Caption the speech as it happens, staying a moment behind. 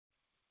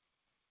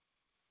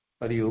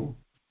हरि ओम्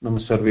नमः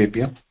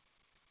सर्वेभ्यः।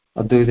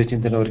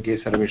 अद्वैतचिन्तनवर्गे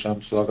सर्वेषां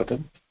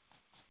स्वागतम्।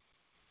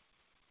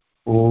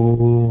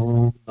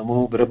 ॐ नमो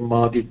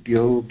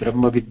ब्रह्मादिभ्यो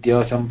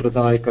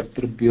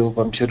ब्रह्मविद्यासम्प्रदायकर्तृभ्यो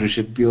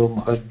वंशऋषिभ्यो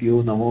महद्भ्यो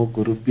नमो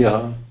गुरुभ्यः।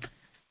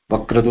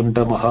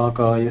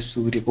 वक्रतुण्डमहाकाय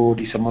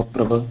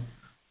सूर्यकोटिसमप्रभ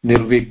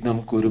निर्विघ्नं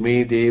कुरु मे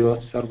देव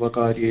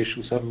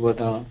सर्वकार्येषु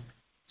सर्वदा।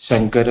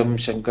 शङ्करं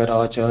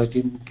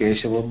शङ्कराचार्यं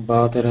केशवं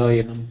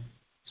बादरायणं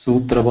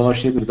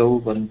सूत्रभाष्यकृतौ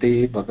वन्दे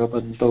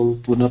भगवन्तौ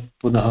पुनः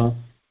पुनः।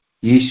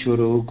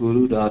 ईश्वरो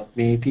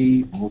गुरुरात्मेति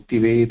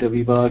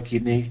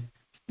मूर्तिवेदविभागिने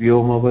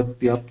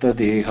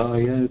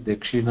व्योमवद्व्याप्तदेहाय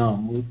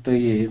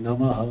दक्षिणामूर्तये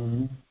नमः।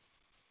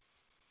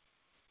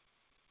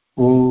 ॐ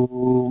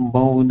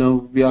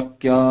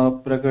मौनव्याख्या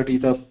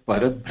प्रकटितः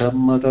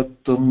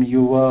परब्रह्मतत्त्वं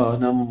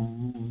युवानम्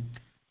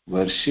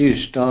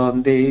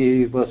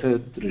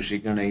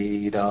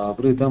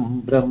वर्षिष्ठान्देवसदृशिगणैरावृतं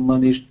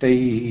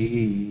ब्रह्मनिष्ठैः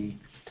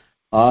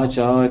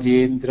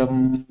आचार्येन्द्रं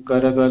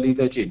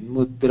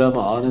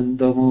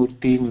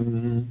करकलितचिन्मुद्रमानन्दमूर्तिम्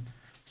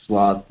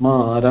स्वात्मा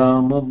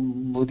रामं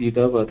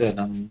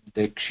मुदितवदनं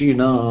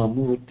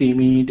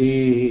दक्षिणामूर्तिमीडे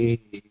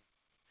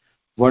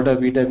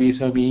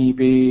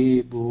वडविडविसमीपे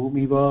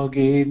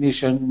भूमिभागे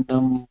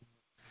निषण्णं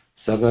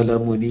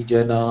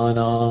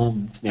सकलमुनिजनानां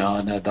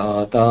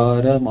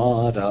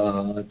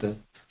ज्ञानदातारमारात्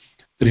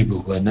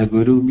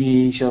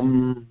त्रिभुवनगुरुमीशं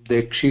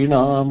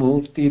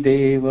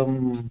दक्षिणामूर्तिदेवं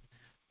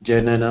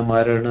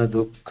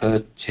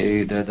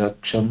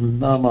जननमरणदुःखच्छेददक्षं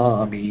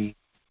नमामि।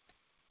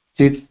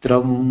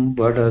 चित्रं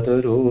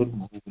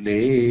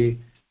वडतरोर्मूले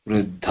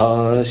वृद्धा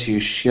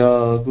शिष्या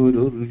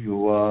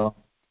गुरुर्युवा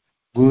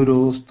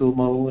गुरोस्तु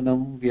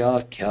मौनं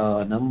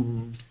व्याख्यानं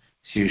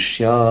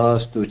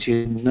शिष्यास्तु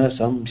छिन्न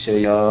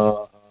संशयाः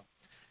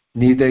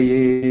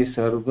निधये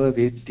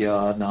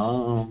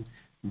सर्वविद्यानां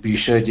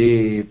विषजे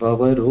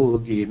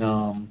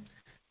भवरोगिणां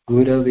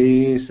गुरवे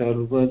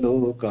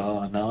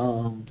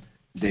सर्वलोकानां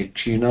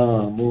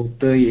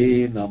दक्षिणामूर्तये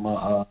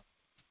नमः।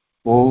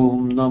 ॐ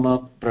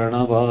नमः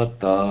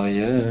प्रणवार्ताय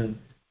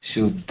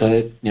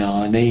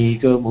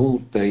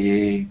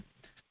शुद्धज्ञानैकमूर्तये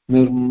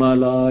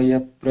निर्मलाय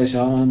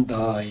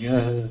प्रशान्ताय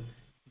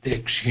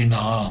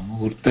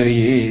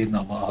दक्षिणामूर्तये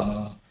नमः।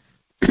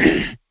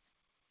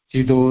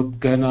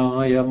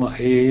 चिदोद्गनाय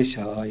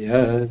महेशाय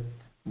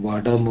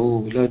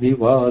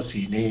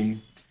वडमूलनिवासिने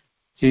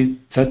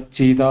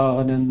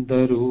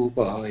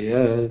सच्चिदानन्दरूपाय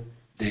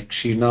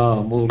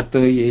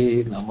दक्षिणामूर्तये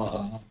नमः।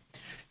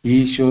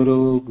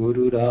 ईश्वरो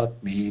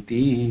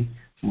गुरुरात्मेति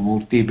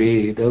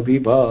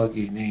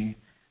मूर्तिभेदविभागिने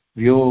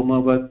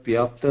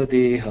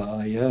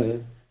व्योमवद्व्याप्तदेहाय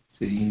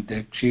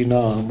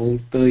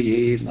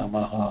श्रीदक्षिणामूर्तये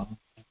नमः।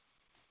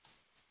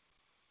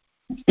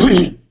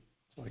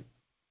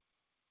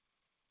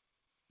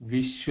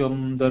 विश्वं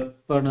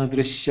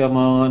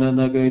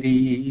दर्पणदृश्यमाननगरी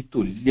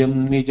तुल्यं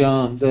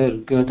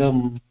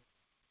निजान्तर्गतम्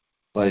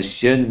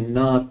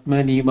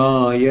पश्यन्नात्मनि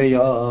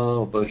मायया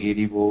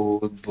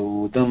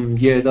बहिरिवोद्भूतं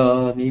यदा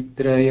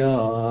निद्रया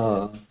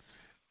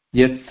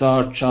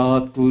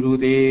यत्साक्षात्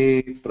कुरुते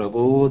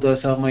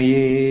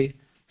प्रबोधसमये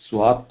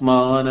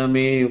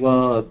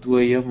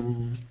स्वात्मानमेवाद्वयम्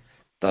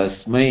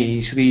तस्मै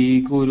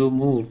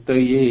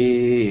श्रीगुरुमूर्तये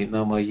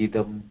नम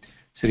इदं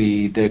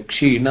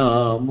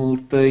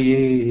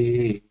श्रीदक्षिणामूर्तये।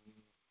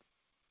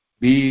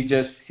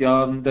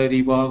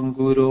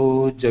 बीजस्यान्तरिवाङ्गुरो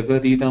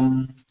जगदिदं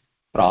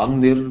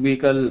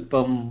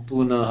प्राङ्निर्विकल्पं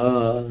पुनः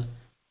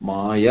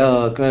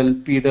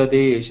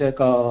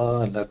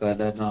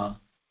मायाकल्पितदेशकालकलना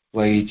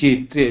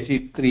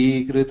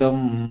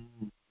वैचित्र्यचित्रीकृतम्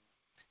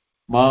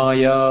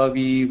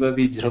मायावीव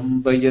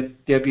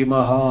विजृम्भयत्यपि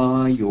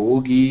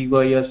महायोगी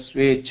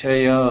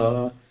वयस्वेच्छया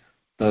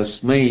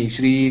तस्मै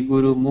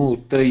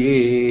श्रीगुरुमूर्तये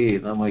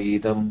नम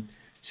इदं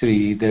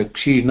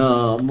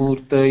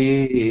श्रीदक्षिणामूर्तये।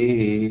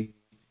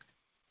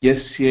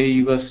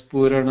 यस्यैव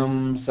स्फुरणं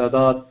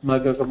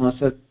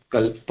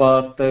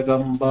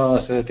सदात्मकमसत्कल्पार्थकं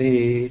भासते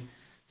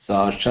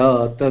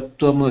साक्षात्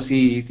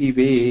तत्त्वमसीति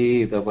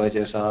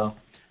वेदवचसा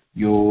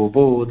यो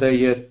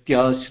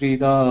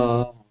बोधयत्याश्रिता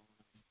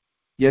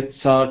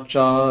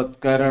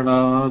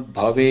यत्साक्षात्करणात्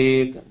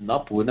भवेत् न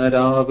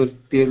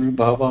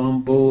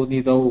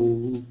पुनरावृत्तिर्भवाम्भोनिधौ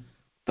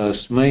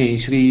तस्मै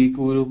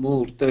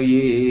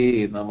श्रीगुरुमूर्तये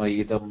नम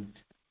इदं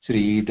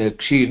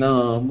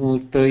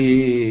श्रीदक्षिणामूर्तये।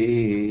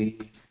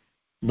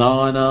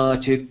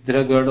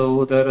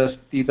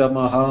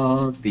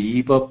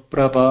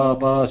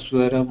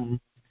 नानाछिद्रगणोदरस्थितमहादीपप्रभाभास्वरम्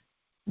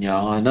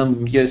ज्ञानं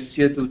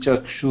यस्य तु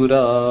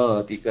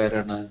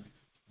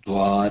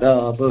चक्षुरादिकरणद्वारा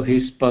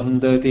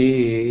बहिस्पन्दते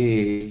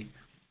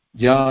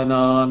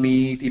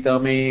जानामीति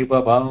तमेव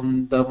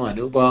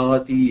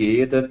भान्तमनुभाति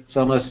एतत्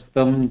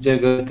समस्तं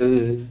जगत्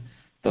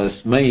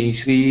तस्मै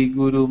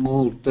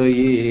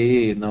श्रीगुरुमूर्तये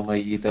नम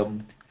इदं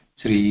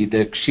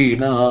श्रीदक्षिणामूर्तये।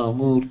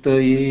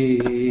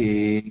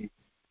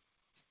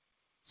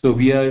 So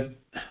we are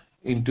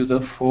into the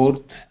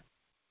fourth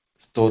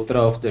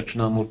stotra of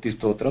Dakshinamurthy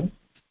Stotram.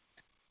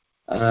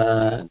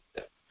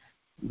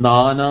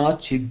 Nana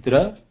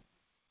Chidra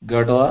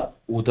Gada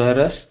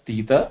Udara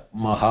Stita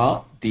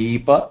Maha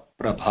Deepa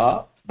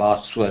Prabha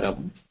Bhaswaram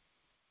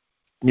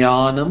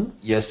Jnanam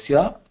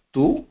Yasya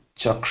Tu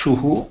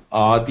chakshuhu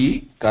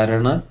adi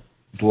karana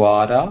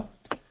dwara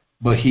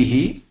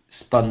bahihi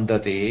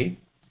spandate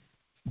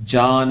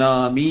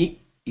janami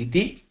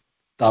iti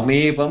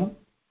tameva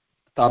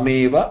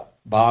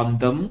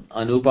bandham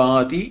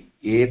anupati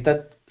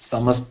etat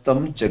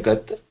samastam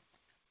jagat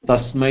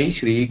tasmai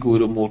Shri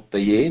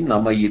Gurumurtaye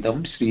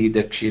namayidam Shri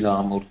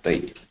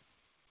Dakshinamurtaye.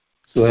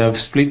 So I have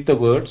split the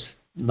words.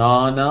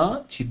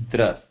 Nana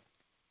chidra.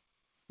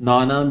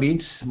 Nana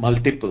means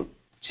multiple.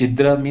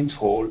 Chidra means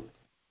hole.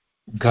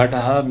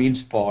 Ghataha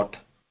means pot.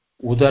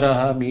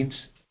 Udaraha means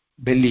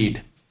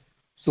bellied.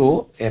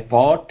 So a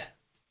pot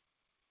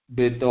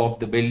of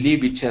the belly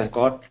which has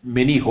got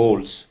many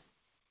holes.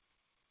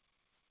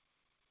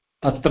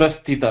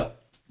 Tatra sthita.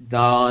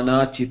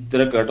 Nana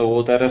chidra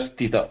gadodara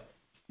sthita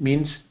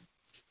means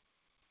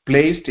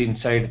placed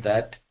inside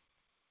that.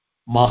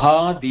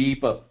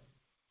 Mahadeepa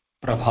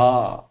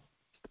Prabha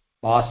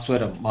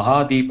Bhaswaram.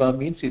 Mahadeepa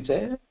means it's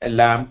a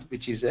lamp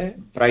which is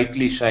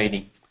brightly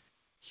shining.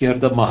 Here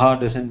the Maha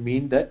doesn't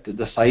mean that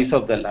the size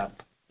of the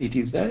lamp. It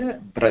is the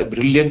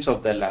brilliance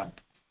of the lamp.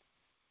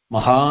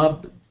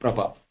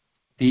 Mahaprabha,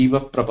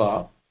 Deva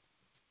Prabha,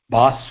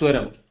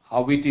 Bhaswaram,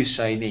 how it is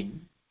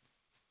shining.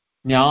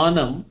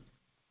 Jnanam,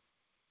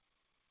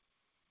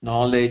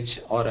 knowledge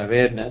or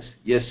awareness.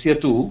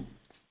 Yasyatu,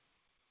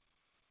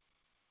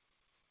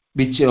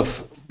 which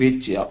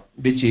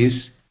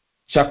is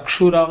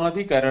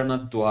Chakshuradi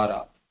Karana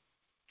Dwara.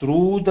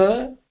 Through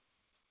the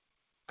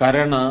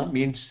Karana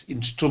means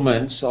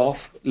instruments of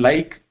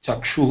like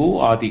Chakshuhu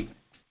Adi,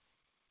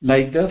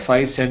 like the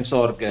five sense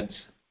organs.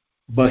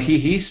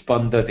 Bahihi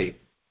Spandate.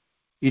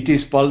 It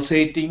is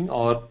pulsating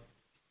or,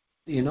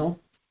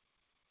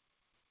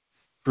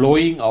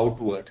 flowing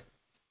outward.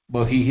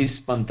 Bahihi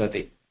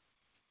Spandate.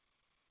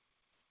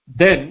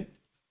 Then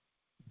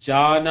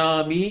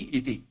Janami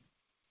iti.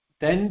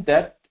 Then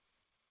that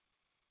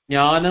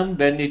Jnanam,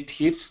 when it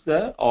hits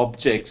the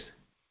objects,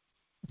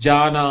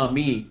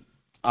 Janami,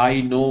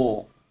 I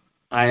know,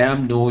 I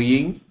am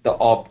knowing the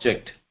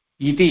object.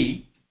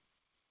 Iti,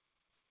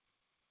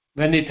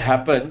 when it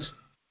happens,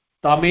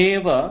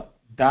 Tameva,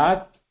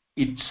 that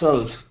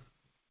itself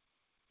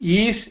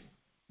is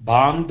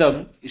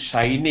Bandham,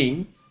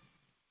 shining,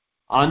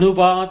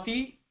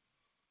 Anubhati,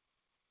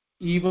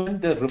 even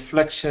the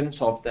reflections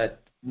of that.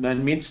 That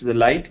means the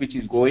light which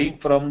is going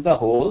from the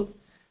hole,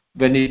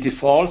 when it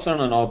falls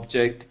on an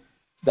object,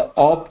 the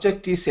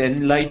object is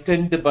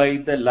enlightened by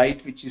the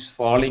light which is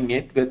falling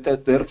it.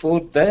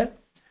 Therefore, the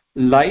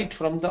light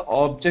from the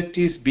object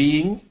is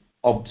being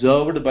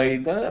observed by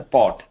the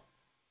pot.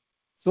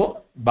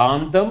 So,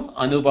 bandham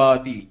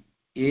anubhati,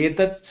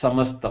 etat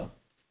samastam.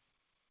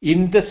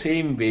 In the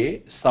same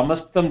way,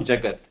 samastam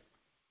jagat,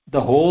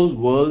 the whole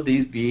world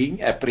is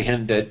being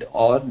apprehended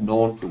or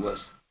known to us.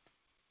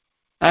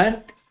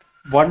 And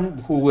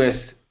one who has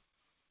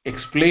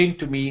explained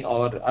to me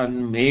or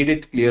made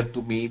it clear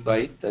to me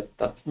by that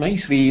Tatmai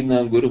Sri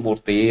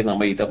Gurumurtaye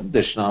Namaidam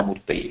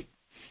Dakshinamurtaye.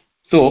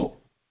 So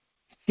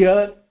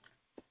here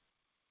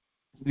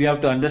we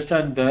have to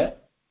understand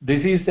that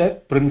this is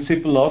a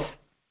principle of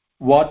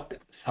what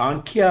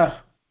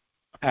Sankhya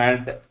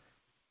and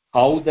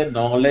how the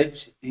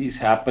knowledge is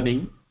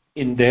happening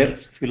in their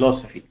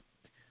philosophy.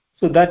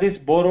 So that is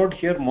borrowed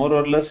here more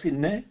or less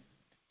in a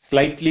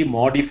slightly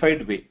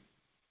modified way.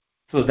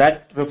 So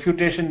that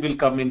refutation will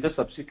come in the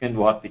subsequent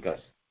vartikas.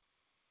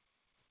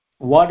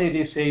 What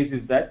it says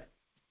is that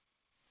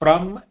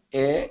from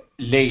a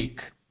lake,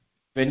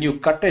 when you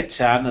cut a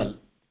channel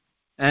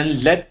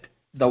and let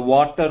the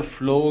water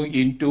flow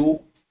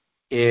into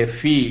a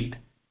field,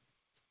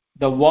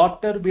 the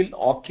water will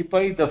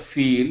occupy the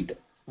field,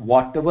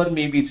 whatever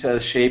may be the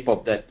shape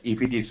of that.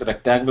 If it is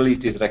rectangle,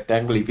 it is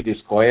rectangle. If it is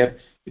square,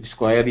 it is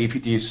square. If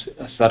it is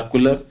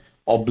circular,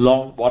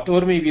 oblong,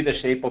 whatever may be the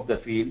shape of the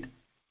field,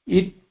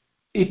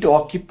 it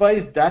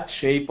occupies that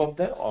shape of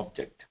the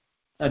object,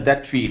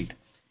 that field.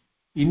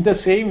 In the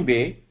same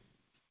way,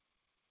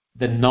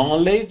 the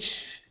knowledge,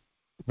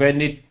 when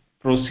it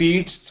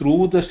proceeds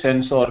through the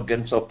sense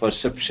organs of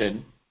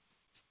perception,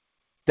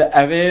 the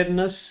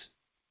awareness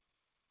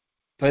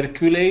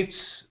percolates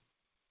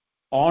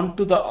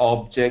onto the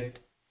object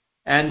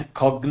and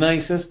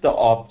cognizes the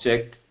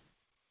object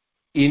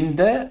in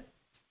the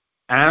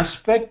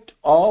aspect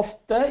of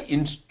the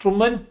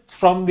instrument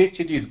from which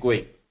it is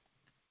going.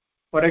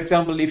 For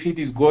example, if it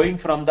is going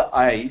from the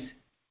eyes,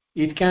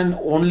 it can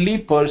only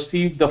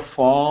perceive the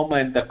form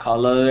and the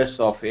colors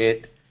of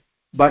it,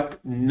 but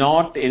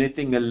not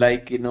anything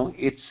like,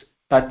 its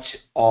touch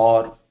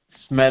or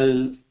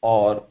smell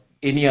or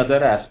any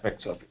other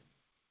aspects of it.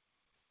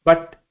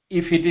 But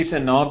if it is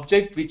an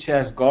object which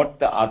has got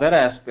the other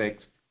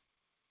aspects,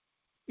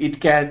 it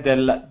can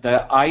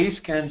the eyes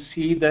can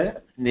see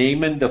the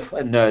name and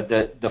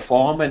the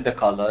form and the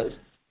colors.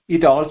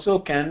 It also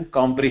can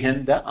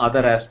comprehend the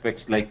other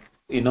aspects like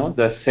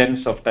the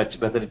sense of touch,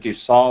 whether it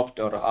is soft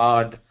or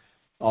hard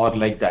or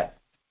like that.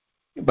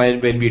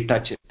 When we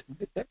touch it,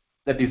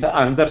 that is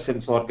another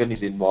sense organ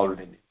is involved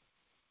in it.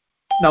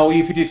 Now,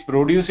 if it is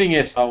producing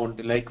a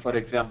sound, like for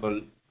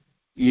example,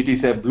 it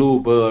is a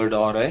blue bird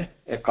or a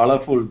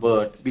colorful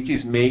bird which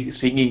is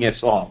singing a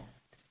song.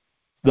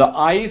 The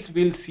eyes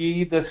will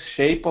see the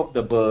shape of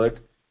the bird,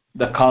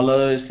 the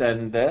colors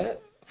and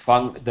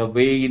the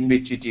way in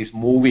which it is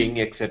moving,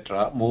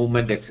 etc.,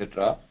 movement,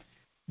 etc.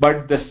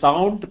 But the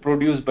sound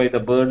produced by the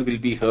bird will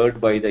be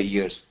heard by the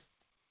ears.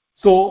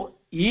 So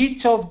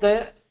each of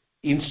the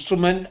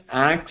instrument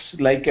acts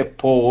like a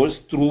pulse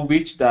through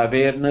which the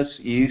awareness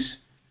is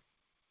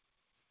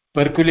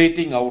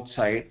percolating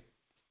outside,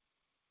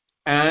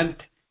 and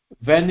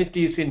when it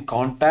is in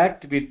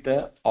contact with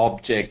the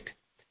object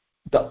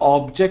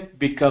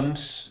becomes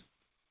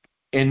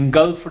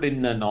engulfed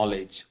in the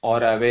knowledge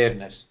or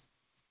awareness.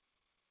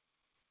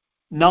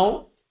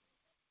 Now,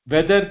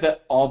 whether the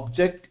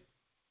object,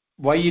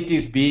 why it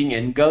is being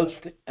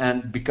engulfed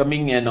and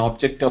becoming an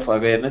object of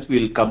awareness,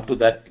 we will come to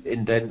that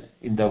in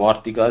the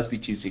vartikas,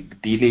 which is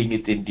dealing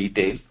it in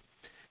detail.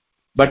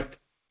 But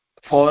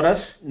for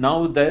us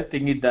now, the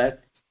thing is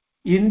that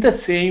in the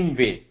same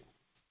way,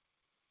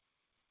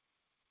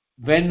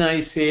 when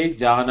I say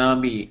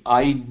janami,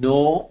 I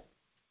know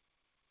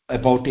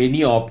about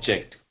any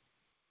object,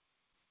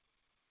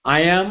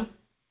 I am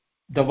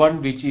the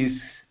one which is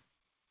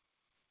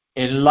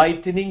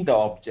enlightening the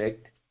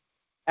object,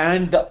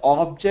 and the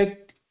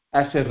object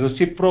as a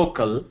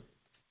reciprocal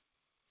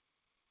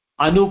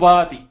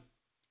anubhadi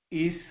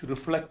is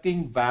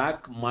reflecting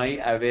back my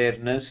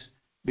awareness,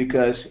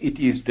 because it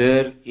is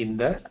there in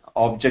the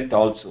object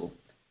also.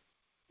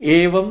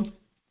 Evam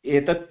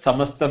etat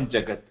samastam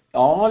jagat,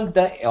 all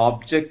the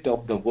object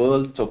of the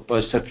world of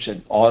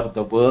perception or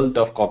the world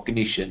of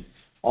cognition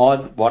or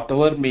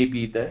whatever may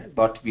be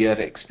what we are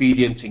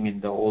experiencing in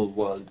the whole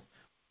world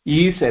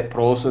is a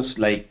process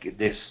like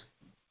this.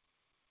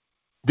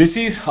 This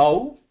is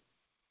how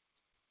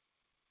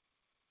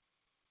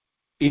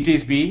it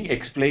is being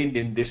explained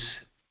in this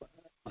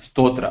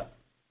stotra.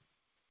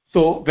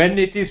 So when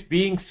it is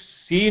being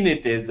seen,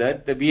 it is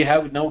that we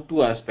have now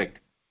two aspects.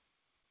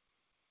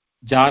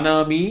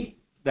 Janami,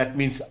 that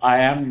means I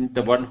am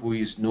the one who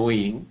is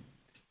knowing,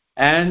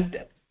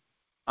 and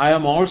I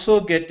am also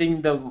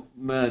getting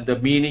the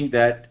meaning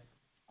that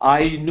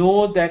I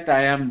know that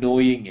I am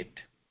knowing it.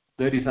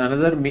 There is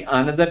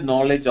another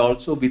knowledge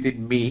also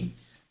within me,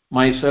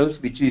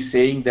 myself, which is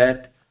saying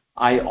that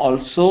I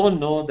also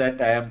know that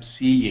I am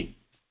seeing.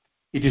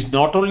 It is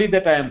not only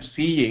that I am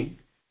seeing,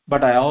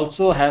 but I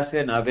also have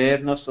an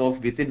awareness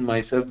of within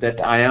myself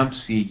that I am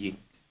seeing.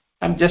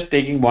 I'm just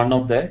taking one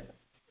of the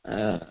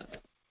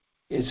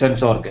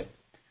sense organ.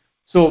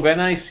 So when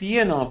I see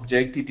an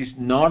object, it is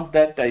not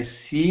that I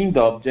seeing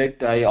the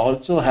object, I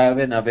also have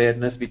an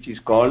awareness which is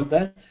called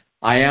the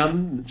I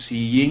am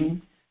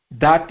seeing.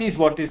 That is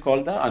what is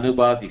called the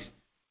anubhadis.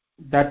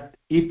 That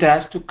it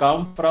has to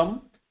come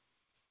from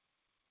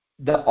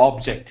the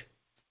object.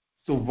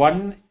 So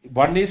one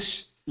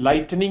is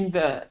enlightening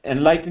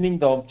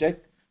the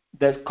object,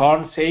 the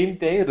same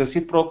day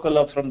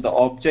reciprocal from the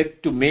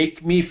object to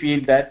make me feel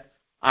that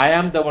I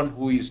am the one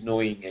who is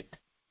knowing it.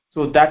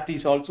 So that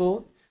is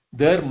also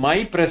there.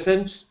 My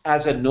presence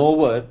as a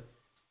knower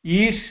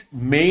is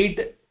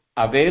made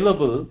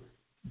available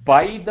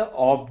by the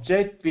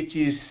object which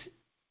is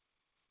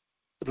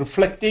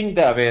reflecting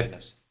the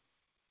awareness.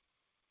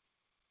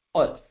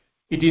 Or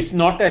it is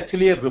not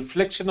actually a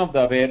reflection of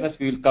the awareness.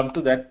 We will come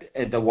to that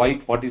at the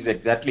what is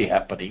exactly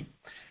happening.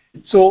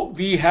 So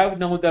we have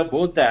now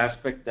both the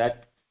aspect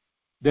that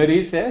there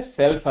is a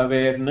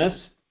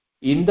self-awareness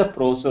in the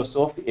process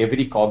of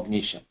every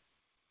cognition.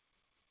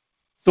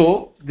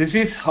 So this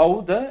is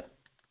how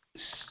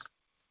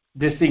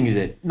this thing is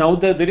it. Now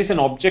there is an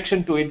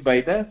objection to it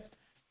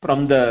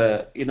from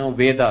the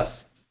Vedas.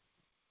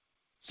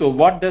 So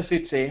what does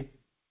it say?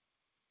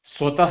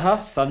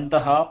 Swataha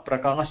santaha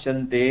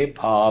prakashante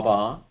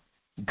bhava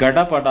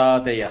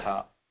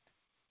gadapadadayah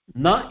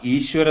na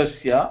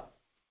ishwarasya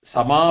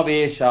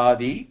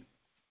samaveshadi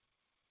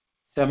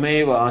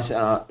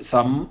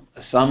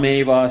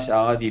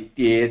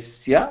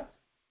samevashadityesya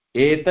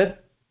etat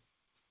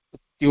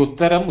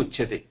uttaram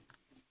uchyate.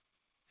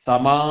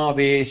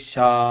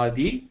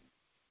 Samaveshadi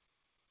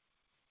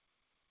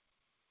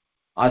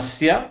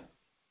asya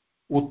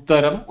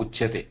uttaram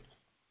uchyate.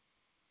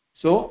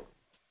 So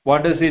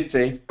what does it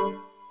say?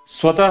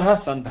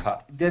 Swataha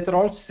santha, they are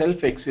all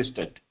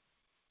self-existent.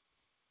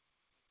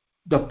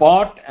 The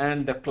pot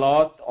and the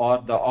cloth or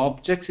the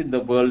objects in the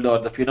world or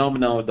the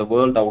phenomena of the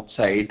world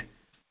outside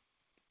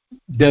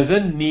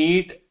doesn't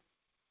need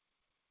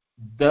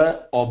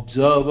the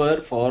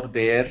observer for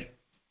their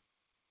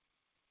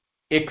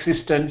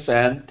existence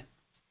and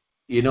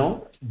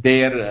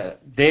their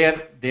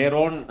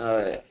own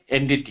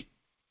entity.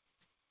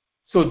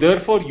 So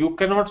therefore you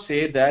cannot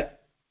say that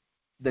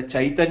the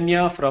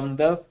Chaitanya from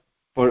the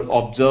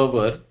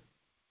observer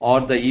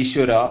or the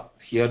Ishvara,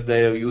 here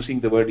they are using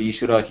the word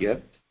Ishvara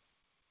here,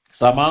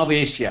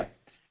 samaveshadi.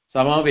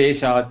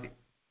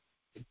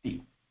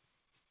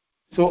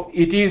 So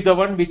it is the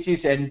one which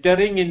is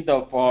entering in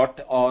the pot,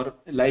 or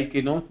like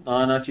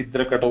nana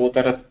chidra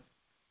katotara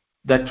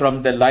that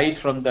from the light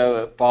from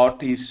the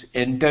pot is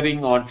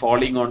entering or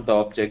falling on the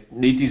object.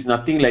 It is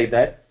nothing like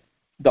that.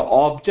 The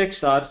objects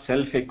are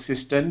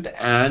self-existent,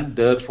 and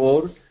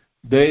therefore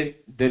there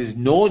is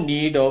no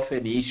need of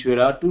an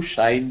Ishvara to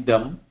shine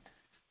them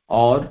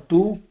or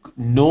to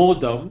know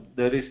them.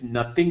 There is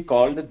nothing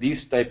called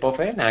this type of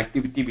an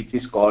activity which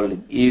is called,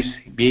 is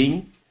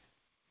being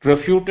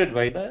refuted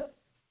by the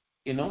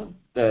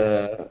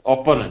the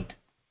opponent.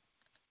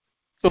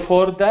 So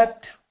for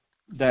that,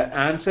 the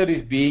answer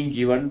is being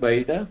given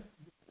by the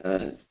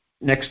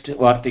next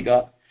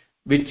vartika,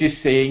 which is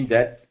saying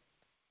that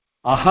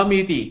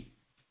ahamiti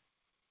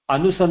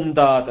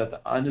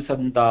anusandatha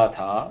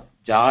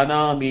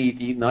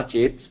janamiti na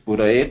chet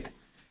spuret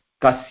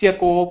kasya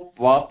ko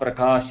va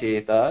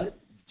prakasheta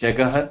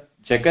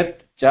jagat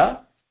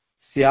cha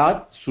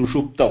syat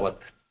sushuptavat.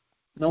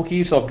 Now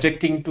he is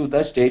objecting to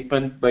the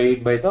statement by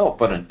the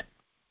opponent.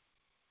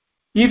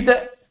 If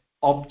the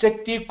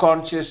objective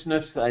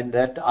consciousness and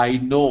that I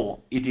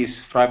know, it is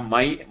from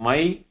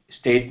my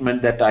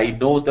statement that I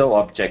know the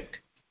object.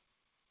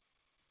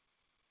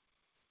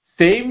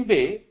 Same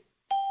way,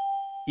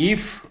 if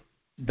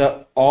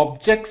the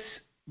objects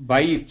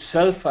by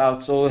itself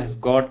also has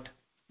got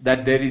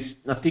that there is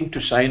nothing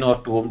to shine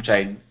or to whom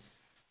shine,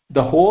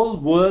 the whole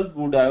world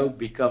would have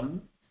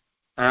become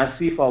as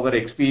if our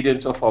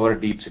experience of our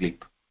deep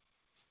sleep.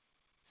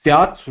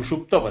 Syat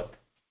sushuptavat.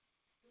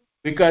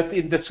 Because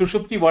in the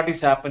sushupti, what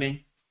is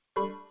happening?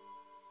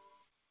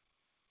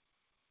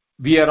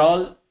 We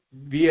are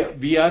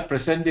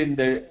present in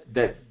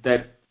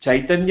the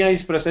Chaitanya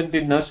is present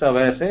in us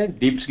as a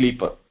deep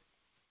sleeper.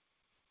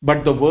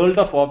 But the world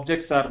of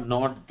objects are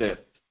not there.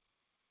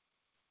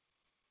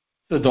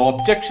 So the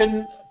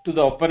objection to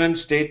the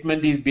opponent's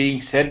statement is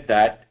being said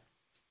that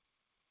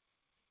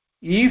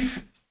if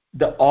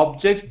the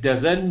object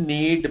doesn't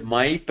need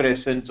my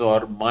presence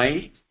or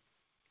my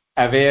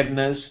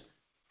awareness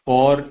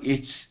for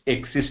its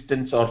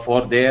existence or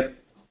for their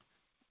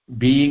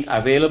being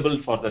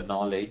available for the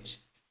knowledge,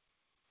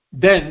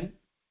 then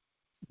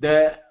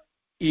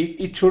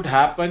it should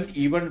happen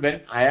even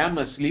when I am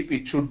asleep.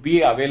 It should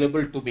be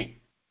available to me.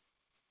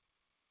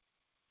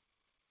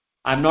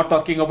 I'm not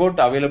talking about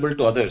available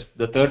to others,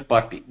 the third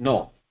party.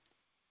 No.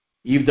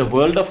 If the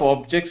world of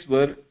objects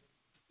were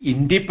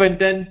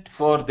independent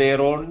for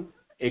their own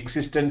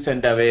existence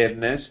and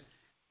awareness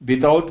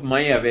without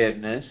my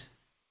awareness,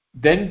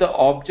 then the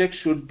object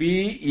should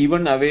be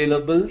even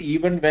available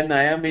even when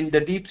I am in the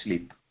deep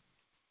sleep.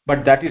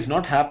 But that is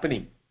not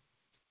happening.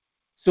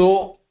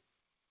 So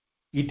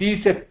it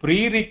is a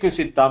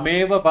prerequisite.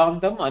 Tameva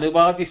bandham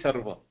anuvadi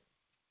sarvam.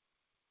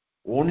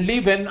 Only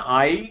when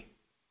I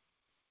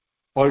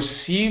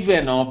perceive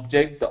an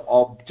object, the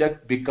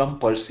object become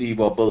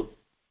perceivable.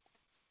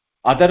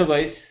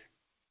 Otherwise,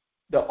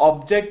 the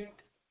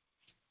object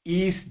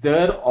is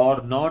there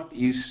or not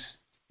is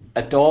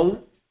at all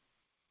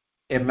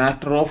a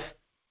matter of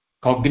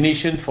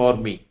cognition for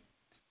me.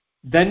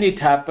 Then it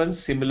happens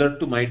similar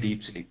to my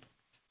deep sleep.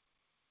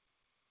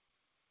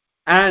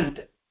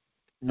 And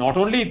not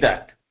only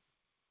that,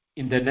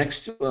 in the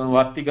next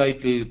vartika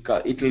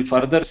it will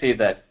further say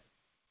that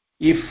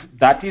if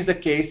that is the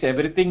case,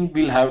 everything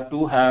will have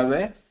to have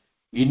a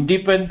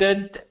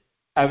independent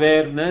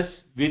awareness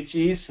which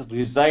is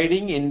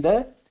residing in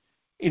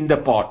the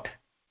pot,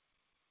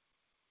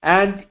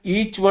 and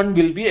each one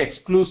will be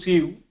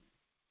exclusive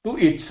to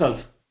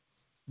itself.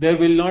 There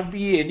will not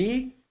be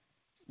any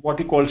what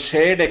you call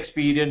shared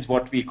experience,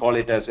 what we call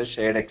it as a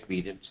shared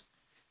experience.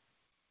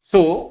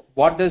 So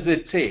what does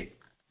it say?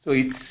 So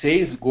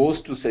it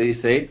goes to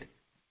say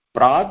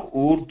prag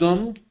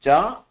urdhvam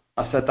cha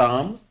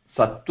asatam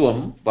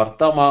sattvam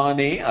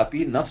vartamane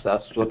api na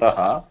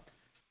saswatah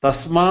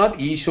tasmad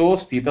isho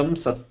sthitam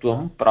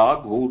sattvam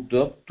prag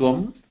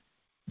urdhvam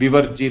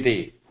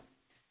vivarjite.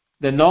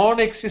 The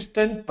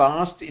non-existent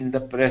past in the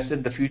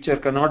present, the future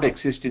cannot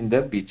exist in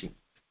the being.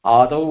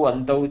 Adau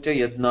antau cha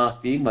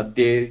yadnasti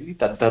madhye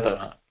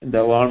taddhatah. In the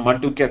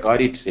Mandukya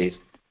Kari it says,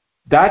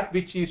 that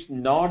which is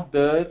not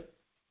there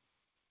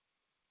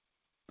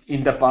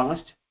in the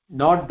past,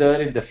 not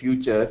there in the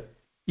future,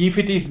 if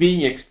it is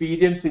being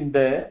experienced in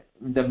the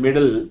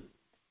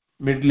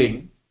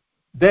middling,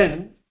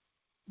 then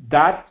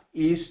that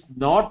is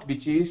not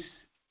which is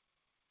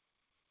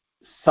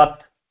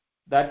sat,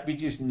 that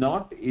which is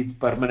not is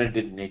permanent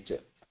in nature.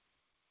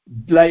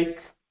 Like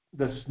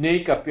the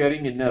snake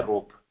appearing in a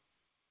rope.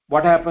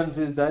 What happens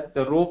is that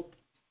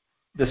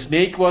the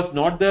snake was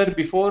not there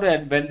before,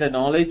 and when the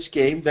knowledge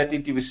came that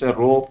it was a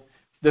rope,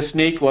 the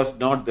snake was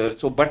not there.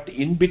 So, but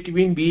in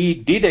between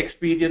we did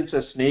experience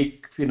a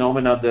snake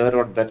phenomena there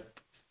on that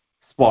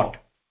spot.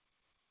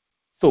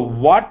 So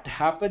what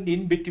happened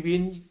in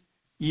between,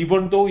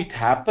 even though it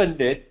happened,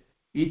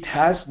 it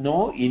has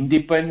no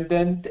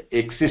independent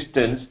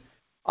existence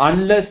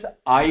unless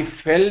I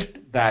felt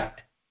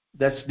that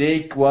the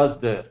snake was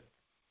there.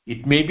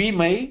 It may be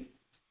my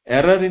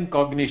error in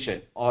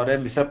cognition or a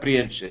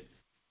misapprehension.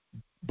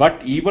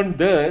 But even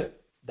there,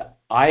 the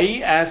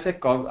I as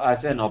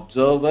an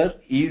observer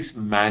is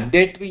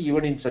mandatory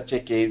even in such a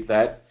case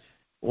that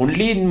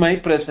Only in my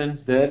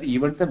presence there,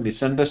 even the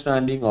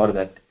misunderstanding or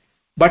that.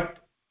 But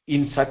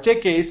in such a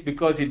case,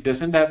 because it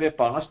doesn't have a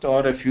past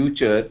or a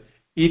future,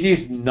 it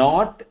is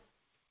not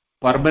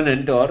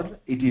permanent or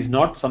it is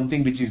not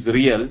something which is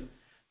real,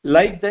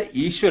 like the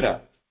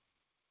Ishvara.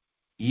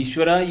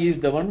 Ishvara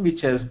is the one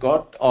which has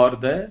got, or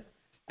the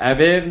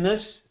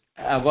awareness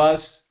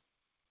was,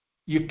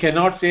 you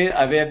cannot say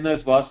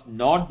awareness was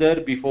not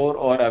there before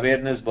or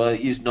awareness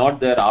is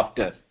not there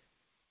after.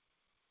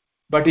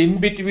 But in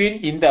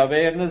between, in the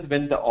awareness,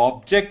 when the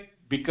object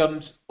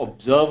becomes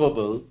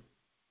observable,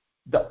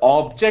 the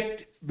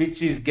object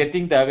which is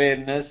getting the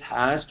awareness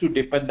has to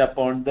depend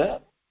upon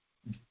the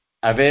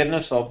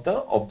awareness of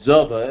the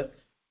observer,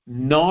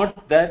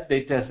 not that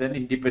it has an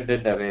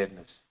independent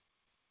awareness.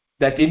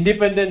 That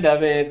independent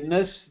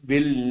awareness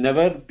will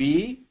never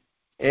be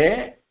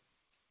a,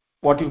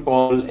 what you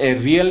call, a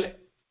real,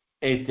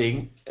 a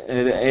thing,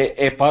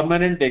 a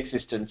permanent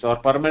existence or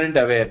permanent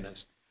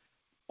awareness.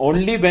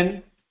 Only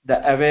when the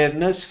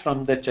awareness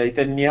from the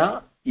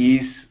Chaitanya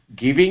is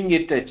giving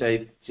it a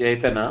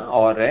Chaitana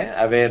or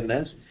a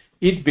awareness,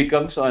 it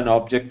becomes an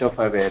object of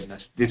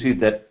awareness. This is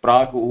that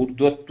prag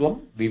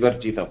urdhvatvam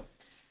vivarjitam.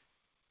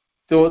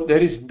 So there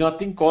is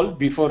nothing called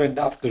before and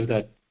after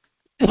that.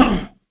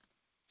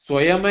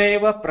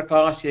 Swayameva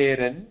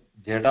prakasheran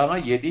jada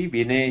yadi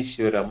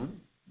vineshwaram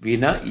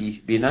vina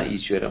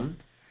ishwaram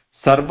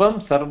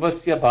sarvam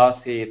sarvasya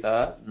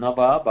bhaseta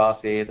nava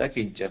bhaseta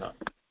kinchana.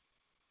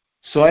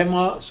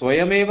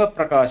 Swayameva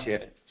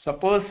prakasheran.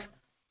 Suppose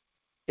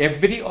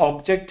every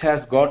object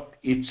has got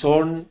its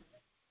own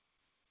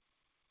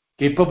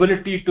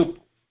capability to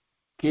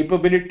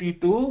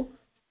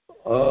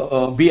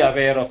be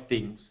aware of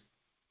things.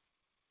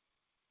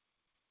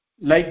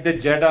 Like the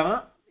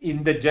jada,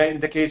 in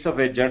the case of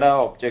a jada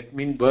object,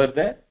 mean where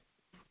the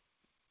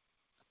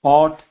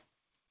pot,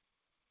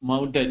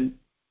 mountain,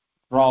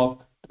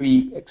 rock,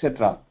 tree,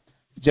 etc.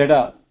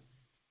 Jada,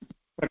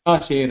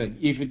 prakasheran,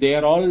 if they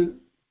are all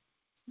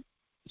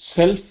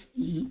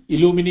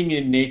self-illumining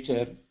in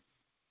nature,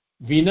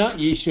 vina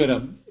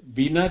ishwaram,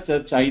 vina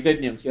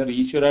chaitanyam. Here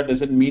Ishvara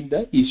doesn't mean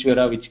the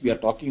Ishvara which we are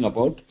talking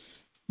about.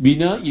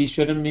 Vina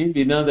ishwaram means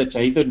vina the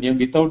chaitanyam,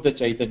 without the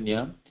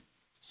chaitanya.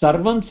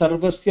 Sarvam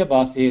sarvasya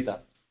bhaseta.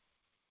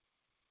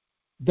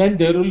 Then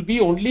there will be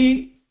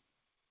only,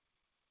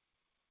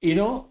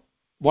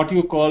 what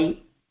you call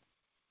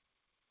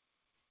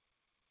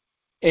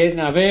an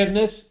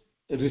awareness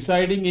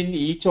residing in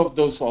each of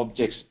those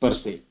objects per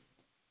se.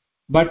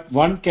 But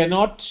one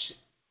cannot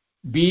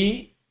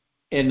be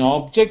an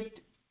object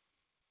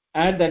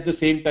and at the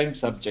same time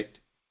subject.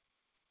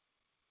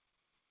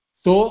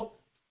 So,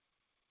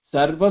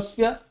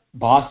 sarvasya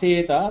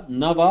bhaseta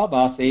nava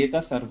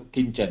bhaseta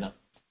kinchana.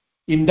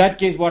 In that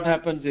case, what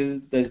happens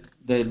is,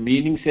 the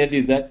meaning said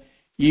is that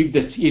if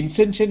the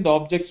insentient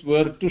objects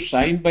were to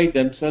shine by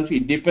themselves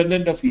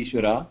independent of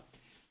Ishvara,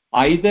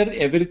 either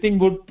everything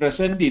would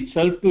present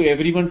itself to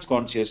everyone's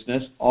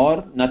consciousness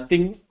or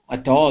nothing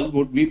at all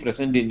would be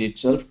present in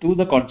itself to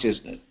the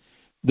consciousness.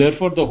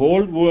 Therefore, the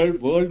whole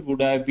world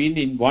would have been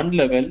in one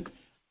level,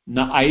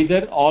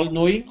 either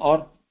all-knowing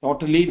or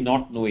totally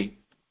not knowing.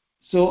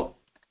 So,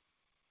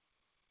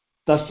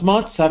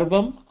 tasmat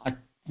sarvam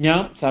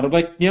atnyam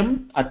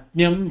sarvajnam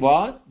atnyam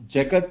va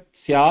jagat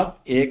syad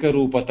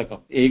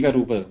ekarupatakam.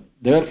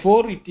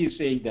 Therefore, it is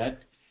saying that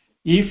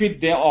if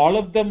they all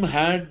of them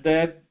had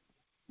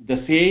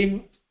the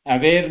same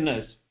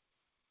awareness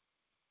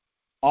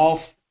of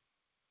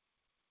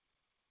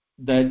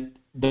the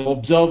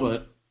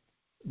observer,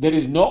 there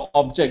is no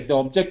object. The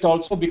object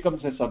also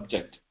becomes a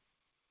subject.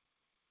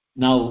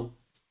 Now,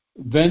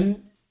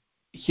 when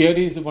here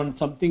is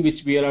something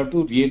which we have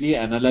to really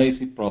analyze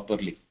it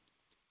properly.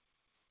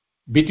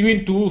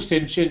 Between two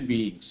sentient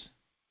beings,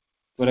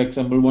 for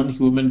example, one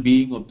human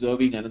being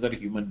observing another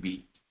human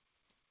being.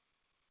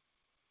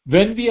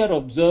 When we are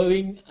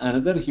observing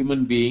another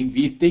human being,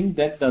 we think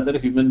that the other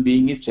human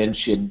being is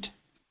sentient.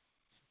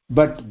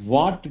 But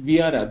what we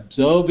are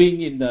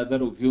observing in the other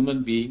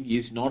human being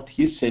is not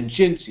his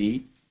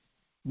sentiency,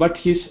 but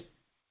his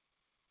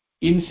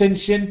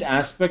insentient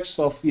aspects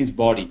of his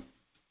body.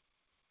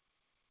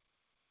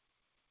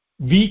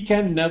 We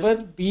can never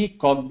be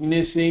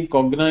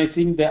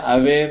cognizing the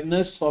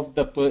awareness of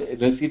the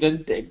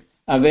resident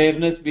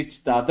awareness which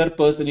the other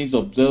person is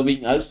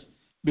observing us,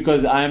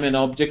 because I am an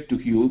object to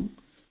you,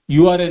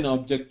 you are an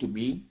object to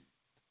me.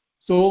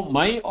 So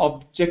my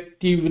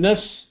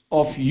objectiveness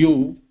of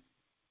you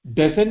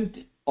doesn't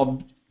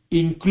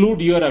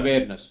include your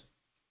awareness.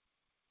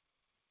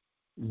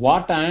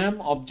 What I am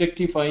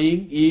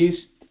objectifying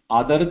is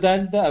other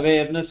than the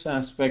awareness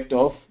aspect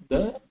of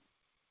the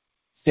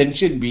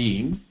sentient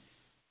being,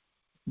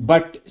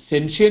 but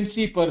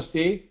sentiency per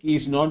se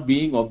is not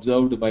being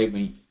observed by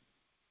me.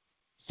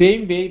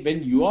 Same way,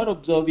 when you are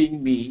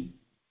observing me,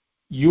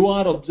 you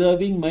are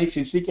observing my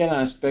physical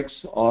aspects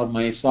or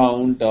my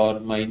sound or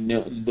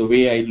the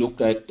way I look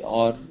at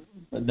or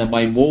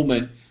my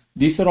movement.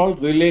 These are all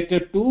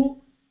related to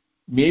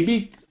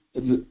maybe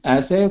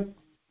as a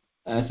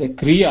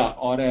kriya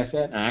or as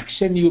an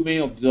action you may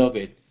observe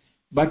it.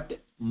 But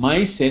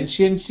my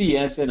sentiency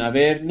as an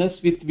awareness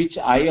with which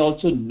I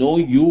also know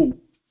you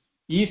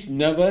is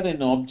never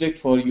an object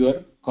for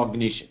your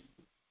cognition.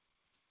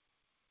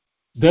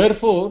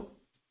 Therefore,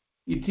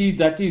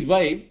 that is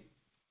why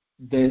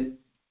the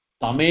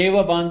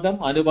tameva bandham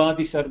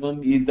anubhati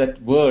sarvam is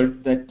that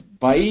word that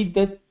by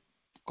the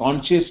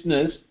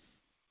consciousness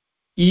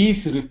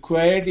is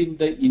required in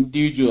the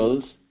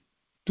individuals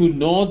to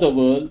know the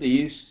world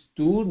is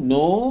to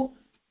know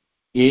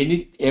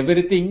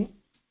everything.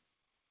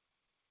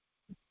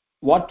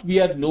 What we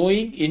are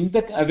knowing in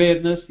that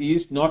awareness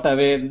is not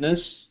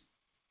awareness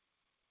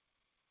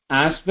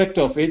aspect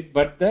of it,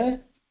 but the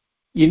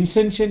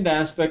insentient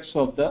aspects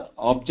of the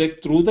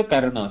object through the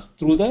karanas,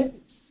 through the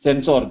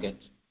sense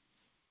organs.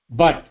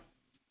 But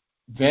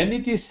when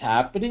it is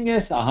happening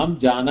as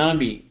aham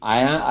janami,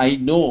 I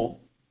know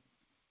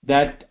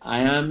that I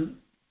am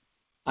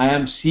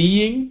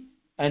seeing,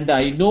 and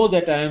I know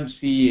that I am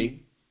seeing.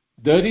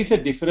 There is a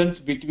difference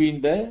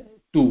between the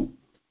two.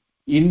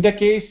 In the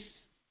case,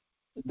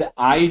 the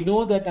I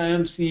know that I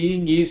am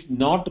seeing is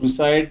not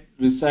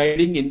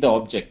residing in the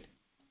object.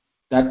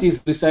 That is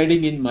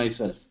residing in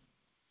myself.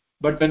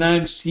 But when I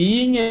am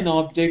seeing an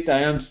object,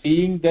 I am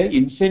seeing the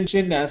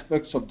insentient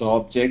aspects of the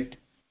object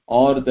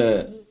or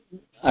the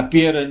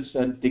appearance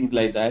and things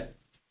like that.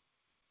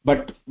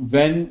 But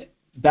when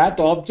that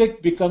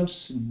object becomes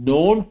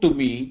known to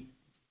me,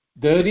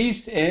 there is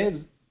a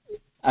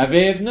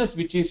awareness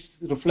which is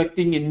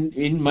reflecting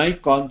in my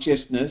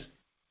consciousness,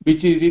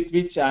 which is with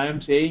which I am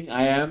saying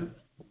I am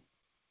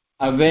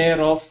aware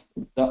of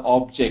the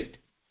object,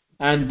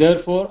 and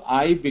therefore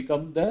I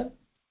become the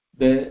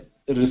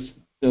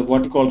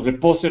what you call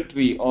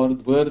repository, or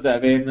where the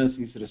awareness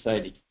is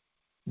residing.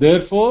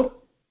 Therefore,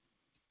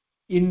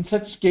 in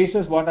such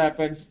cases, what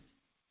happens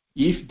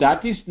if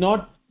that is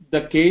not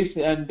the case,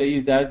 and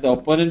is as the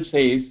opponent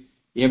says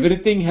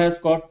everything has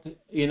got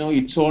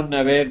its own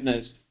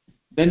awareness,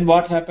 then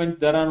what happens?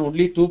 There are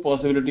only two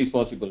possibilities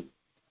possible.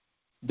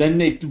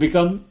 Then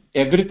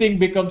everything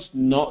becomes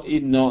in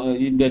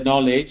the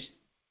knowledge,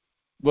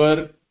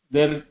 where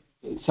there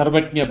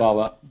sarvajna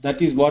bhava.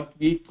 That is what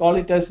we call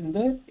it as in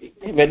the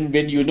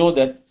when you know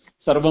that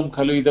sarvam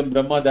khalu idam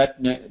brahma,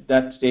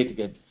 that state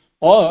again.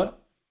 Or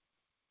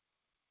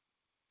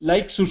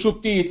like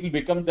sushupti, it will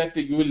become that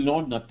you will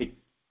know nothing.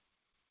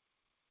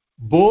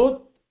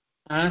 Both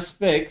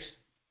aspects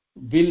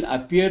will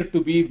appear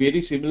to be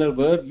very similar,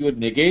 where you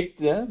negate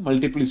the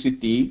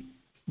multiplicity,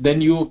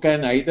 then you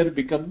can either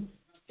become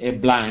a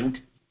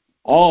blank,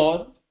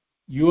 or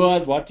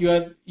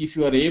if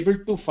you are able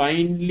to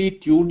finely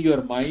tune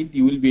your mind,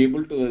 you will be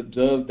able to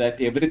observe that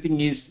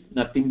everything is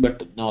nothing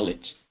but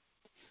knowledge.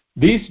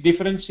 This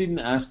difference in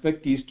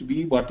aspect is to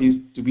be what is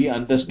to be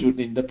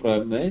understood in the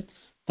proverb.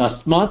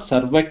 Tasmat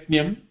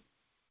sarvajna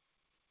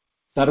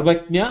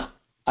sarvajnam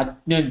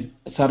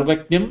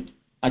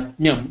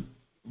ajnam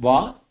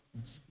va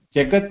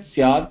jagat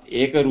syat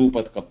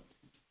ekarupakam.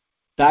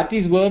 That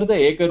is where the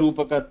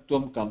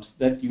ekarupakatvam comes,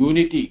 that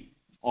unity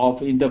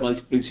of in the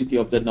multiplicity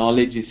of the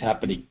knowledge is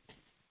happening.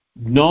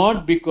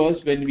 Not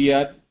because when we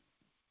are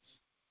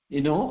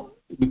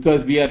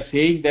because we are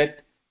saying that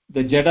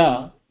the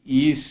jada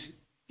is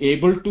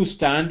able to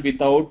stand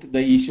without the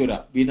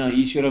Ishvara,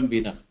 Ishwaram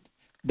vina.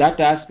 That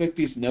aspect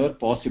is never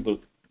possible,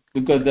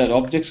 because the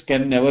objects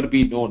can never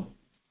be known.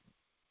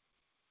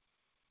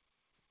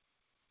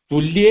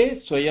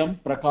 Tulye swayam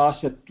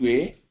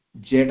prakashatve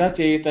jada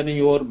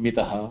chetanayor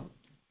mitaha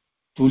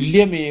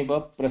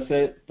tulyameva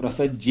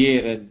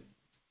prasajyeran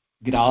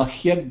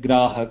grahya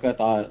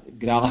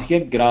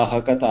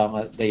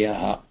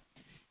grahakatamadayah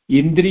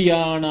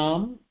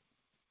indriyanam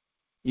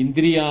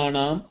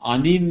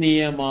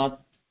aniniyamat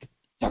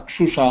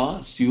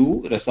chakshusha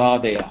syu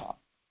rasadayah.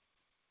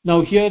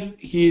 Now here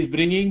he is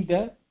bringing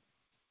the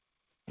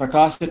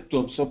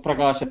prakashatvam,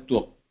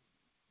 swaprakashatvam.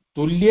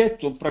 Tulya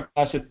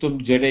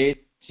swaprakashatvam jade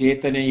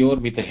chetanayor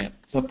mitah.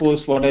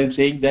 Suppose what I am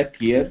saying that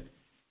here,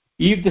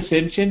 if the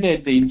sentient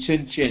and the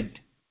insentient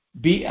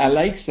be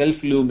alike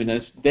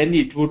self-luminous, then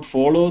it would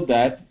follow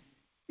that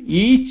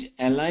each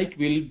alike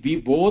will be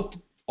both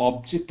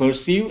object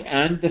perceived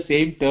and the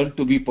same turn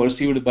to be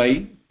perceived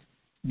by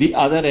the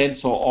other, and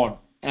so on.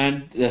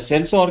 And the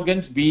sense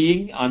organs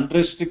being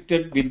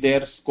unrestricted with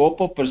their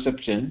scope of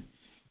perception,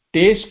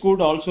 taste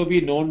could also be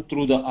known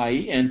through the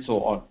eye, and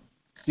so on.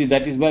 See,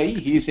 that is why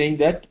he is saying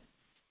that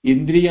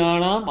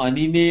indriyanam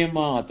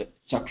anineyamat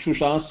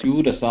chakshusha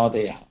syu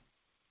rasadayah.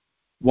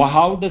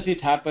 How does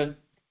it happen?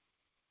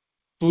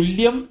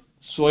 Tulyam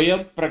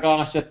swayam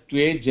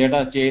prakashatve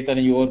jada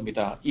chetanayor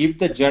mita. If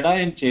the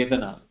jada and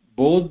chetana,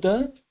 both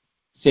the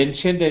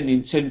sentient and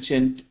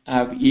insentient,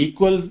 have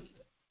equal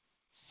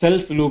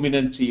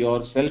self-luminancy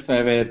or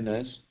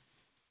self-awareness,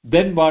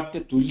 then what?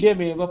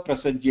 Tulyameva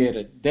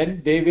prasajyeran.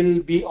 Then they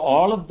will be,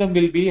 all of them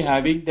will be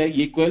having the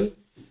equal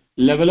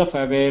level of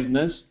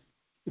awareness.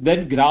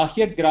 Then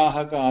grahya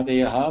grahaka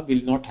adayaha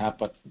will not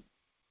happen.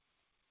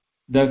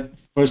 The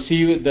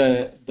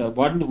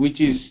one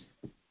which is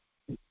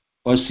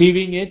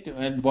perceiving it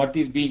and what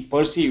is being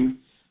perceived,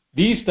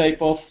 these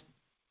type of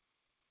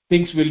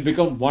things will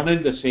become one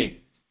and the same.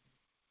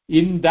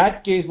 In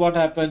that case, what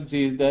happens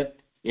is that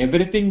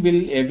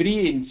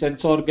every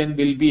sense organ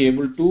will be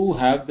able to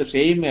have the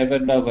same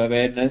level of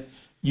awareness.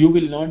 You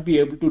will not be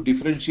able to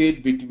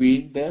differentiate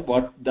between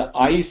what the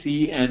eye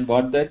see and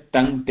what the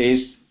tongue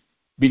tastes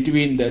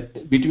between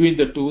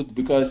the two,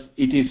 because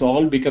it is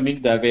all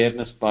becoming the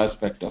awareness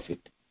aspect of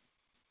it.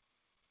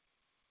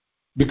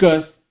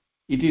 Because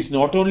it is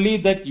not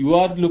only that you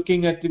are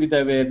looking at it with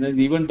awareness,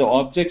 even the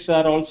objects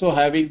are also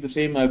having the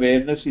same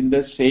awareness in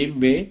the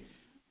same way,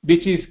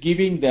 which is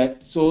giving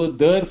that. So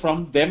there,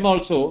 from them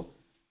also,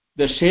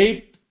 the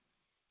shape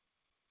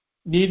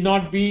need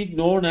not be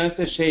known as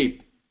a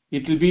shape.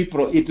 It will be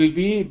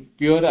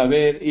pure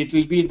aware. It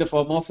will be in the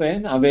form of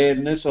an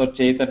awareness or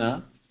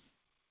chetana,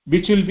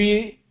 which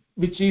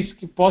is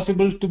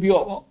possible to be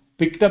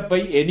picked up by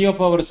any of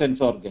our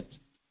sense organs.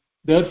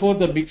 Therefore,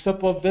 the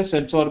mix-up of the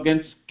sense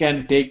organs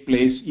can take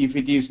place if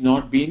it is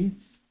not been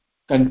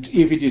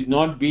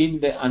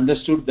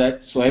understood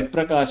that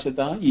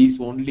Swayaprakashata is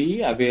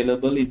only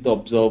available in the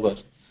observer,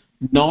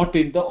 not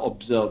in the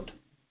observed.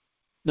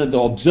 Now, the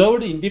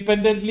observed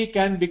independently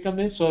can become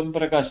a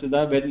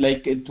Swayaprakashata when,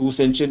 like, two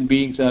sentient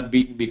beings are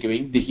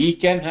becoming. He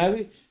can have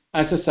it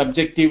as a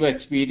subjective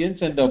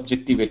experience and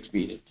objective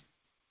experience.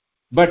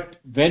 But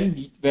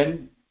when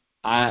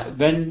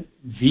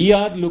we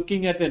are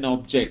looking at an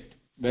object,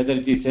 whether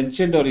it is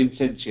sentient or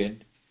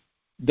insentient,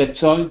 the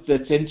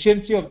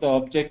sentiency of the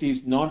object is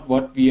not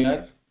what we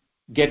are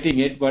getting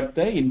it, but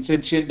the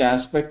insentient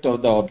aspect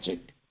of the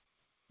object.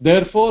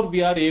 Therefore,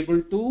 we are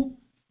able to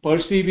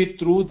perceive it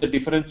through the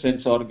different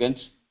sense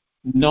organs,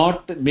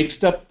 not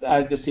mixed up.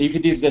 If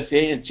it is the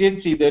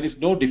sentiency, there is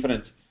no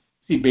difference.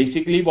 See,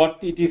 basically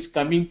what it is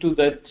coming to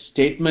that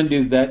statement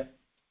is that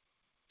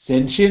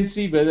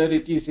sentiency, whether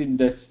it is in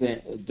the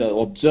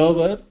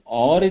observer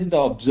or in the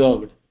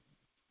observed,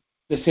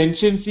 the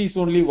sentiency is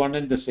only one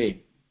and the same.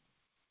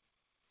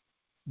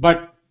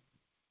 But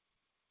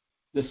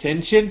the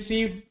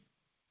sentiency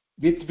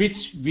with which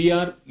we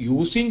are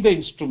using the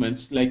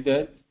instruments, like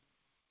the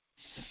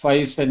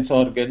five sense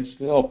organs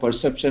or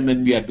perception,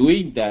 when we are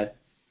doing that,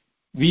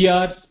 we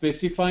are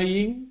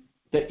specifying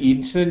the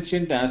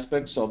insentient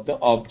aspects of the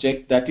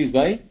object. That is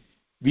why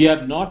we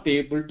are not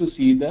able to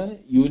see the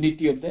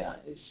unity of the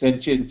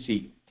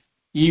sentiency.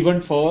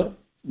 Even for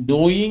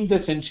knowing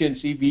the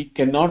sentiency, we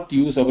cannot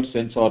use our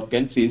sense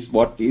organs, is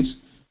what is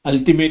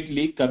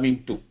ultimately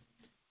coming to.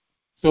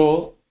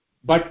 So,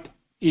 but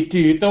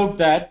without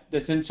that,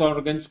 the sense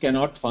organs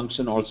cannot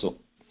function also,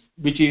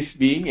 which is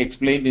being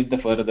explained in the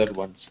further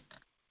ones.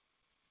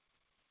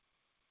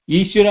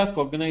 Ishvara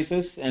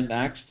cognizes and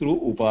acts through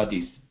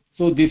upadhis.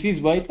 So this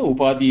is why the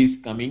upadhi is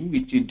coming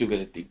which into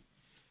the thing.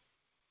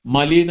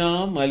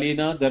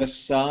 Malina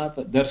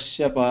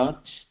darshapat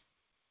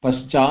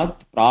paschat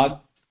prag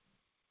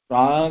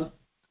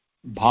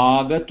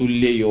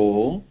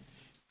bhagatulyayo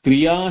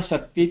kriya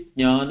shakti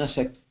jnana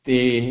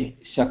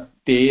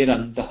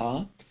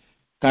shakterantah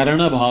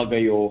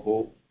karanabhagayoho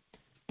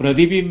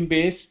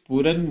pradibimbe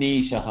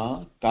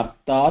spurannishaha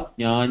karta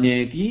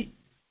jnaneti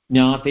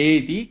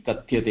jnateti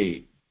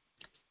kathyate.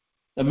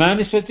 The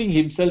manifesting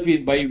himself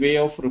is by way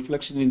of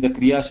reflection in the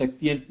kriya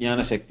shakti and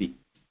jnana shakti.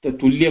 The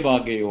tulya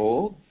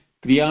bhagayo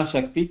kriya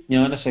shakti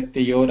jnana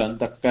shaktiyor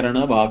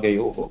antakarana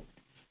bhagayo.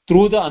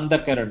 Through the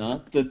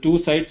antakarana, the two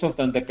sides of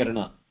the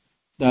antakarana,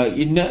 the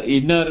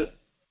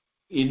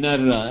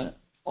inner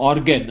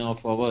organ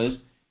of ours,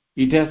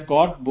 it has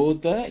got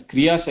both the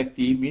kriya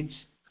shakti, means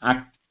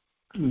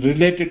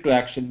related to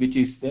action, which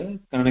is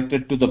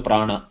connected to the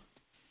prana,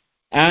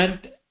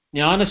 and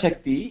jnana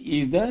shakti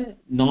is the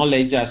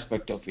knowledge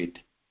aspect of it,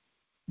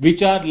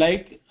 which are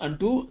like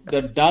unto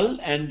the dull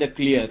and the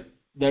clear.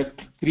 The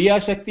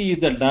kriya shakti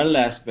is the dull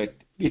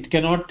aspect. It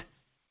cannot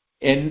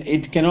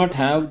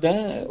have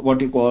the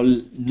what you call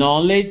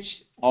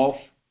knowledge of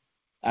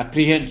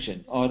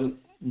apprehension or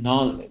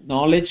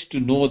knowledge to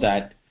know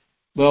that.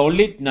 But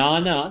only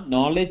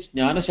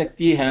jnana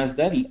shakti has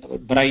the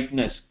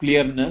brightness,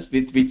 clearness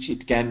with which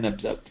it can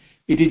observe.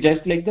 It is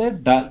just like the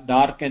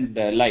dark and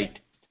the light.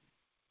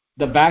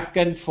 The back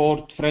and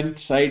forth front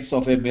sides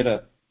of a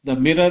mirror. The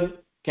mirror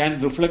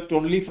can reflect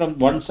only from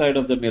one side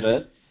of the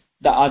mirror.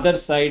 The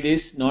other side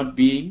is not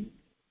being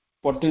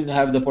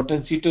have the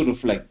potency to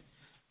reflect.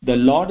 The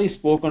Lord is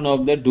spoken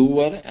of the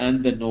doer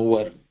and the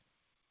knower.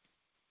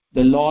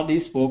 The Lord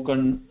is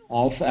spoken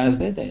of as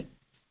the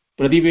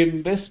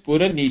Pradibimbe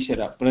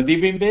Spuranishara.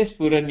 Pradibimbe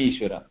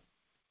Spuranishara.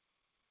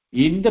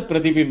 In the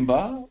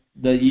Pradibimba,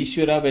 the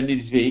Ishvara, when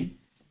it is saying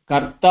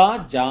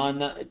Karta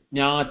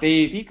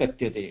Jnateti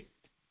Katyate.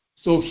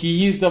 So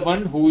he is the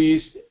one who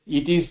is,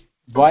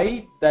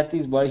 that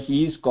is why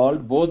he is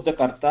called both the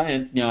Karta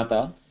and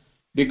Jnata,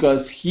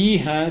 because he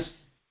has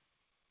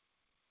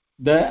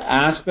the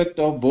aspect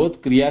of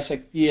both Kriya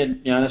Shakti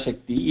and Jnana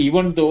Shakti,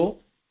 even though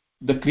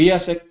the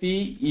Kriya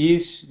Shakti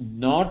is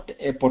not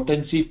a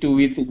potency to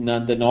which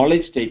the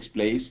knowledge takes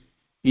place.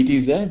 It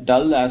is a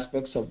dull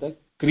aspects of the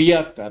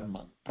Kriya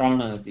Karma,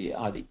 Prana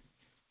Adi.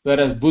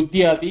 Whereas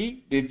Buddhi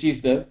Adi, which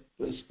is the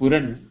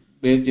Spuran,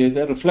 where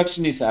the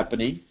reflection is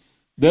happening,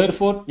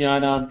 Therefore,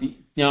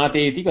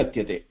 jnateti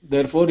katyate.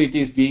 Therefore, it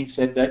is being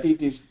said that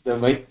it is the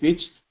way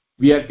which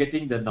we are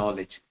getting the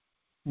knowledge.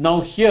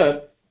 Now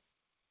here,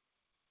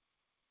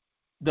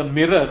 the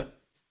mirror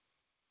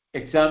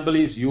example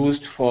is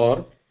used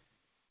for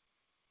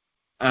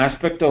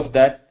aspect of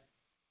that,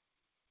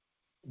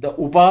 the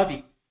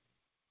upadhi,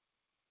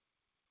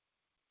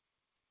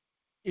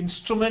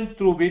 instrument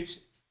through which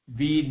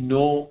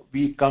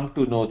we come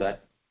to know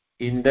that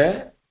in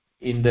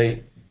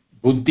the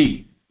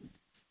buddhi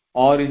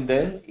or in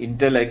the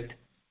intellect,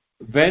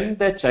 when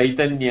the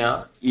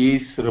Chaitanya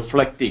is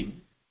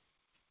reflecting,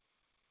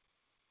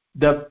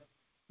 the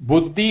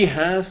buddhi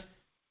has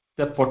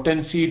the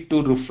potency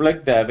to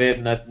reflect the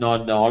awareness,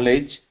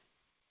 knowledge,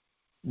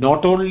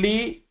 not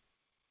only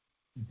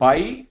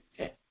by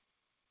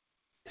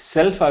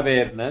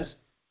self-awareness,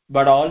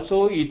 but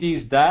also it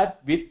is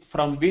that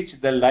from which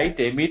the light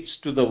emits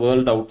to the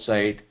world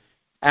outside,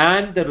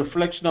 and the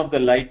reflection of the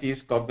light is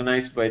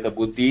cognized by the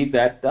buddhi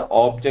that the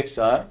objects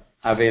are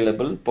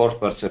available for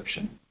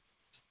perception.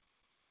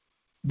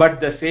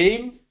 But the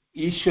same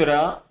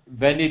Ishvara,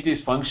 when it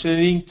is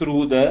functioning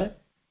through the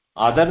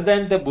other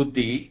than the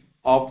buddhi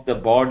of the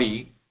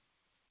body,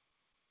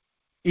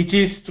 it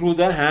is through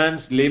the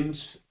hands,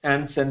 limbs,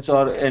 and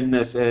sensor and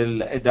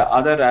the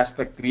other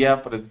aspect,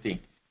 kriya pratim,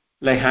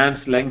 like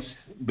hands, legs,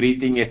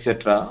 breathing,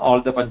 etc.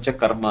 All the pancha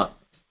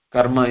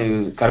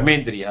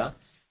karmendriya.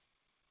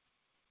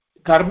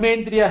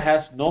 Karmendriya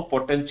has no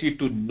potency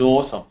to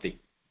know something.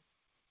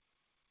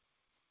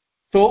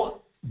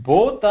 So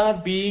both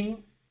are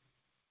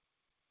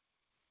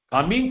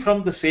coming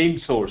from the same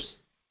source,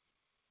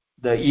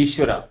 the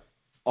Ishvara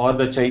or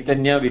the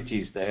Chaitanya which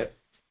is there.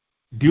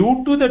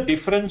 Due to the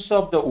difference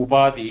of the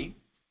upadhi,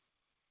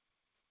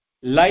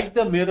 like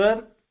the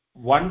mirror,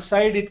 one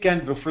side it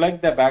can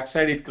reflect, the back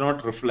side it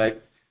cannot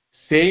reflect.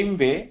 Same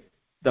way,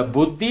 the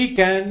buddhi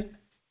can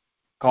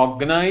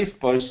cognize,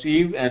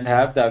 perceive, and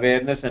have the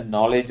awareness and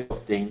knowledge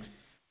of things.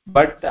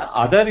 But the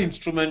other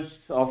instruments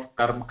of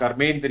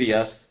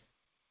karmendriyas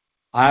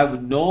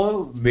have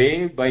no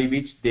way by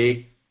which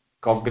they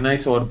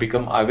cognize or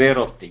become aware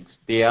of things.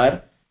 They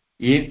are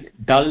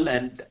dull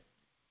and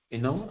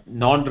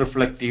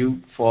non-reflective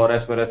for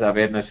as far as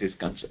awareness is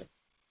concerned.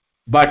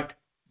 But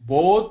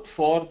both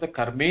for the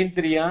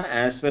karmendriya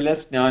as well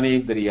as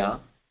jnanendriya,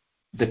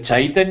 the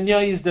Chaitanya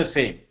is the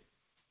same,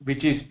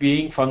 which is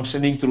being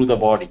functioning through the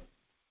body.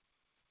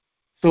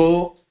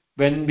 So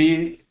when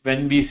we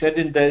said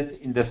in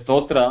the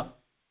stotra,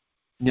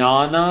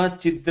 jnana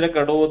chidra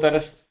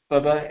kadodara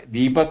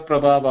deepak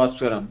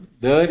prabhavaswaram,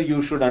 there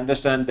you should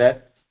understand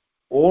that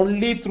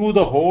only through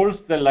the holes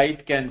the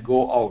light can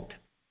go out.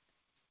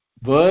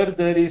 Where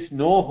there is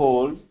no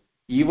hole,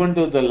 even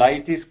though the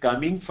light is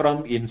coming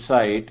from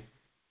inside,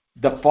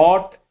 the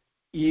pot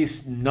is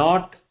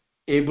not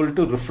able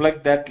to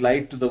reflect that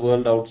light to the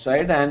world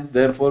outside, and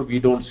therefore we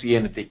don't see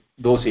anything,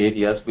 those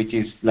areas which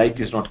is light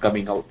is not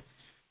coming out.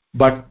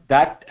 But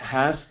that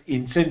has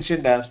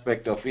insentient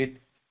aspect of it.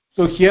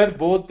 So here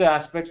both the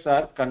aspects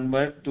are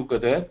converged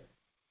together.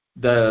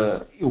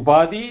 The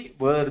upadhi,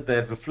 where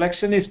the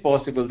reflection is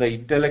possible, the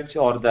intellect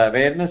or the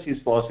awareness is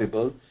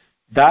possible,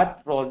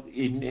 that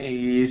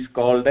is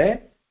called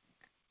a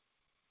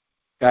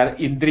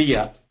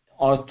indriya,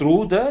 or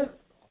through the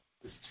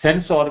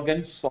sense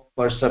organs of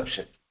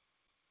perception.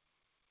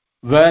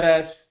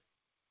 Whereas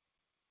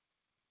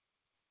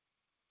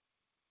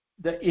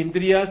the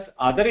indriyas,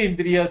 other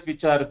indriyas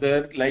which are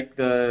there, like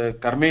the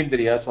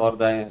karmendriyas or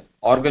the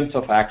organs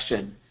of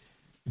action,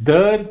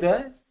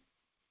 there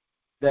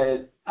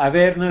the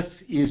awareness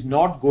is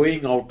not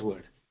going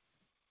outward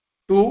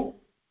to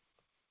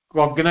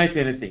cognize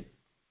anything.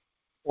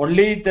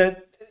 Only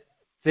that,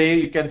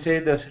 you can say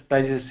the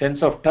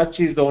sense of touch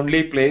is the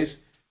only place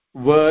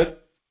where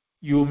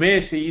you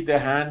may see the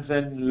hands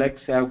and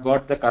legs have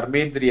got the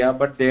karmendriya,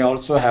 but they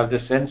also have the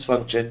sense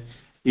function.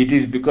 It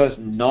is because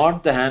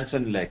not the hands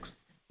and legs.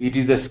 It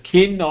is the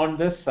skin on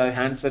the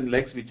hands and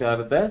legs which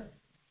are the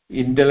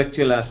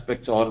intellectual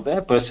aspects or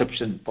the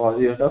perception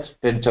of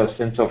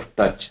sense of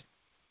touch.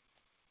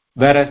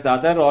 Whereas the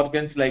other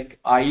organs like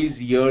eyes,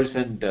 ears,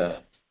 and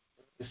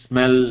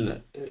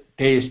smell,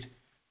 taste,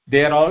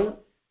 they are all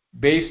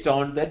based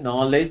on the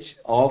knowledge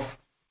of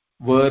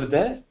where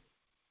the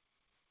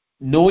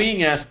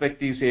knowing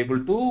aspect is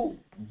able to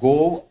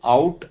go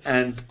out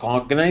and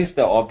cognize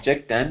the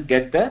object and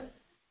get the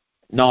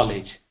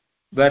knowledge.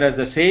 Whereas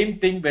the same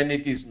thing, when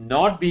it is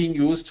not being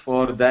used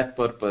for that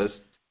purpose,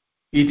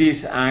 it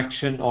is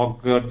action,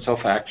 organs of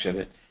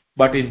action.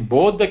 But in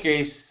both the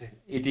case,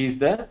 it is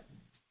the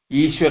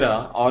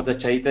Ishvara or the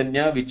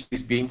Chaitanya which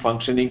is being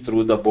functioning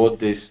through both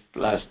these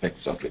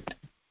aspects of it.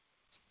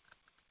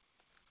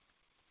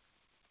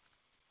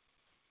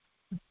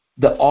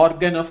 The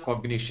organ of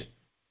cognition.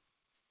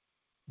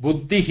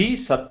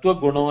 Buddhihi sattva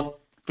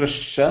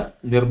gunotkrishya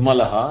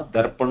nirmalaha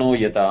darpano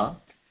yada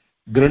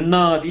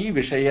grannadi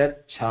vishayan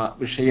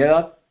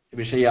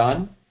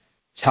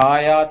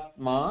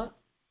chayatma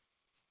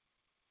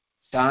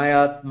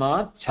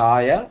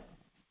chaya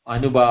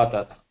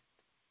anubhatata.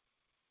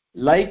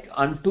 like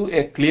unto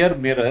a clear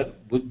mirror,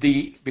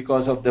 buddhi,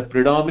 because of the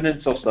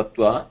predominance of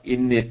sattva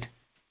in it,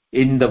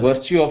 in the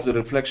virtue of the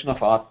reflection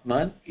of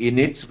Atman, in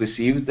it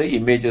receives the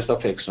images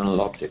of external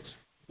objects.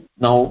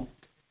 Now,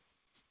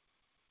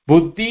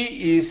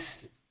 buddhi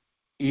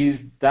is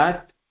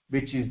that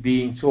which is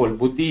being sold.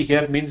 Buddhi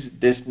here means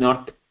does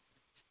not,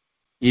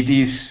 it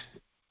is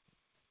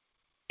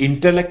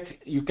intellect.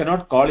 You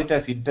cannot call it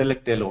as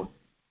intellect alone.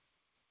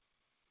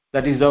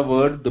 That is the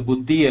word. The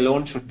buddhi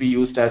alone should be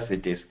used as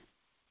it is.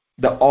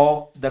 The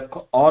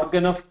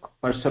organ of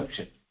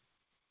perception.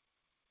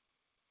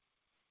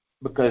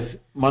 Because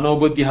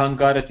manobuddhi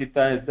hankara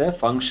chitta is the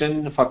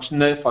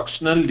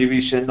functional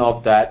division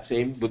of that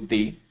same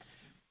buddhi.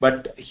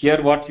 But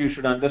here what you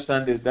should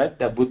understand is that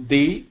the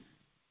buddhi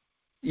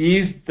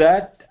is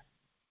that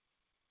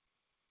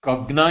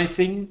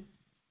cognizing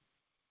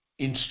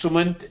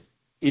instrument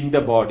in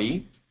the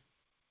body,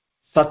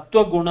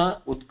 sattva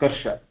guna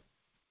utkarsha.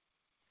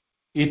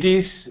 It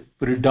is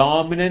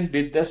predominant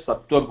with the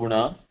sattva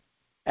guna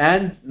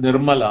and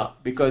nirmala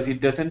because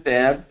it doesn't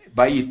have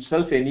by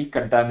itself any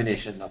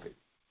contamination of it.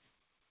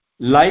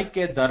 Like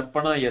a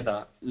darpana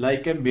yada,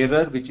 like a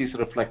mirror which is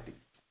reflecting.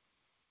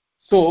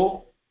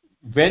 So,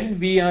 when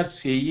we are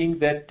saying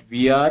that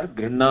we are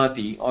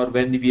granati, or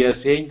when we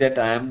are saying that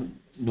I am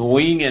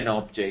knowing an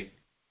object,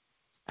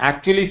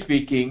 actually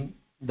speaking,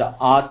 the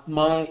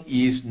Atma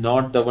is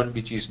not the one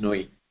which is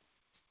knowing.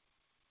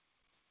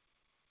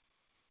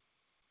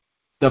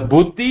 The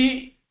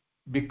buddhi,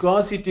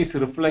 because it is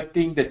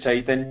reflecting the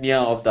chaitanya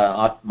of the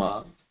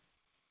Atma,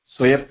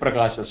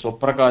 swayaprakasha,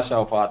 swaprakasha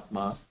of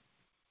Atma,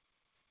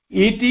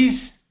 it is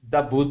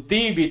the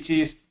buddhi which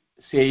is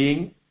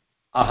saying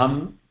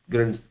aham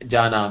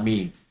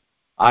janami,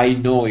 I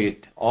know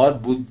it, or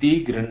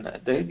buddhi,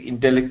 the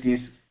intellect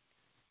is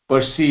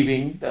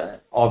perceiving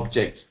the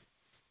objects.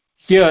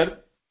 Here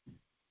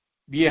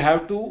we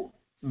have to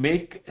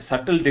make a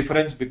subtle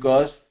difference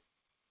because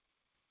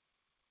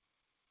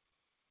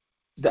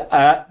the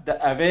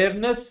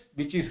awareness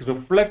which is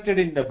reflected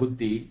in the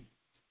buddhi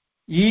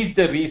is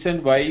the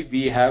reason why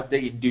we have the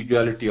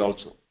individuality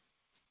also.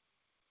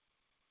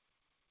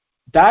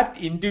 That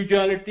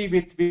individuality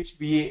with which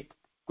we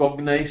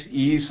cognize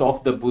is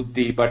of the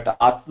buddhi, but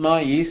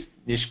Atma is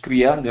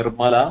nishkriya,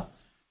 nirmala,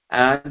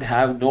 and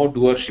have no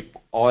doership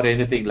or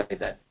anything like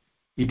that.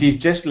 It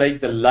is just like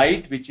the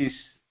light which is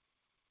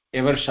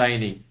ever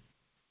shining.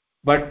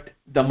 But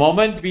the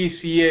moment we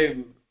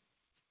see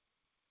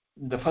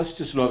the first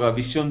sloka,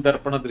 Vishwam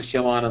Darpana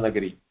Drishyamana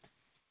Nagari,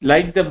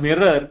 like the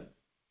mirror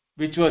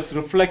which was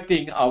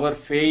reflecting our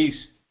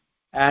face,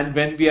 and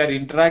when we are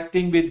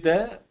interacting with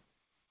the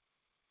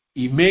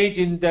image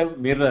in the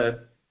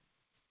mirror,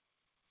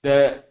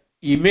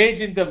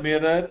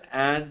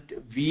 and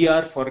we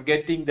are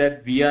forgetting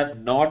that we are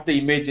not the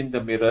image in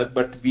the mirror,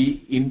 but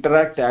we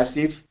interact as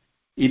if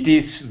we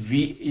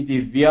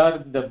are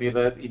in the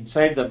mirror,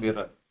 inside the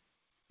mirror.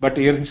 But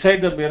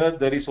inside the mirror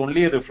there is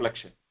only a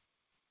reflection.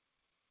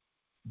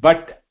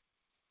 But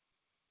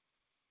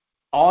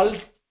all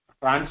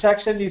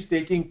transaction is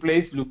taking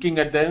place looking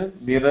at the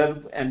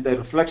mirror and the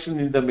reflection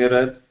in the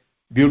mirror,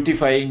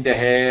 beautifying the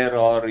hair,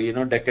 or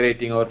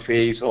decorating our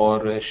face,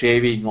 or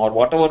shaving, or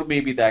whatever may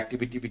be the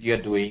activity which you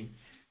are doing.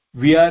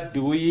 We are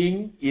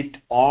doing it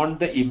on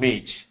the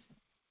image,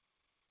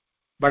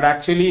 but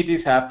actually it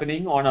is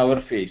happening on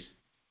our face.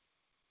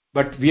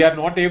 But we are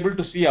not able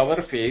to see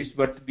our face,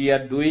 but we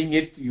are doing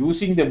it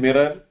using the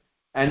mirror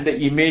and the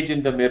image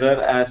in the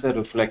mirror as a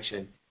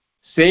reflection.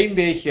 Same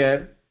way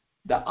here,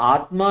 the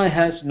Atma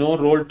has no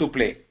role to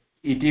play.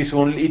 It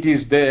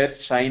is there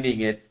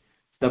shining it.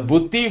 The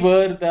buddhi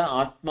where the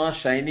Atma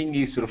shining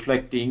is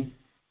reflecting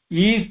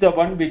is the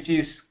one which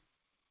is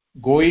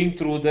going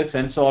through the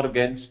sense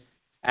organs,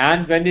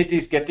 and when it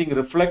is getting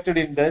reflected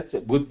in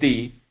the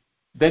buddhi,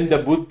 then the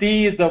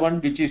buddhi is the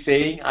one which is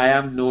saying I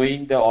am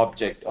knowing the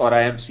object, or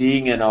I am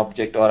seeing an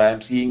object, or I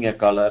am seeing a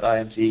color, I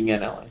am seeing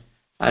an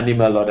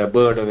animal or a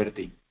bird or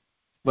everything.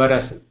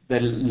 Whereas the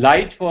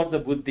light for the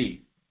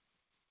buddhi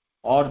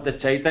or the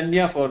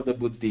chaitanya for the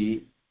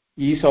buddhi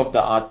is of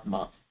the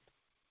Atma.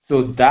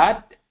 So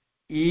that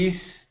is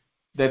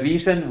the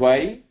reason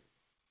why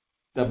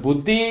the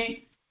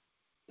buddhi,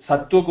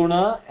 sattva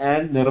guna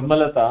and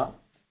nirmalata,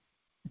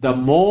 the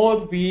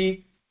more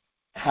we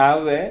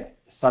have a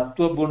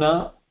sattva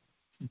guna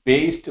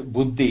based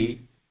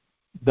buddhi,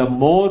 the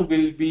more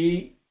will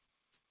be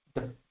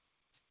the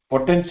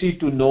potency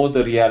to know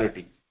the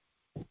reality.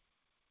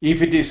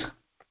 If it is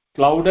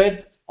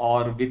clouded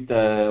or with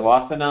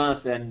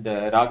vasanas and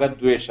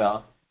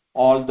ragadvesha,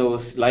 all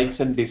those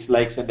likes and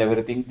dislikes and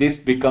everything, this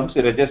becomes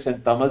rajas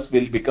and tamas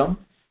will become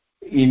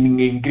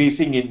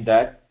increasing in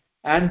that,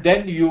 and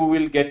then you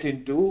will get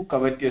into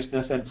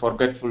covetousness and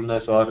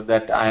forgetfulness, or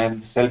that I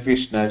am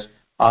selfishness,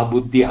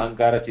 abuddhi,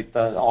 ahankara,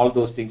 chitta, all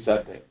those things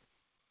are there.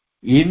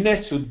 In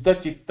a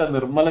Shuddha Chitta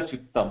Nirmala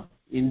Chittam,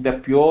 in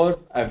the pure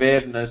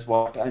awareness,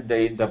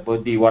 in the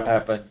buddhi, what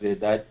happens is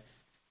that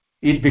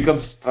it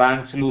becomes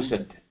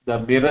translucent. The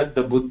mirror,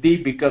 the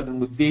buddhi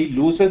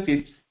loses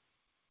its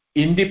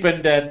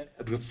independent,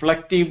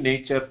 reflective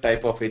nature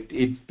type of it.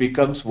 It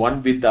becomes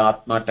one with the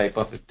Atma type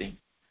of a thing.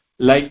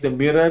 Like the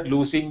mirror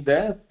losing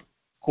the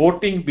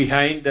coating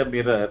behind the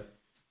mirror,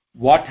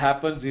 what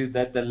happens is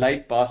that the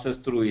light passes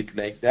through it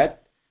like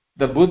that.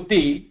 The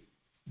buddhi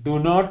do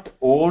not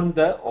own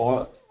the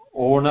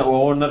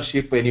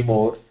ownership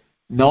anymore,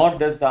 nor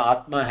does the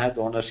Atma has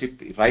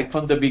ownership right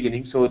from the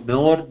beginning. So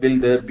nor will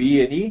there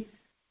be any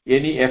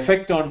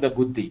effect on the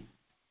buddhi.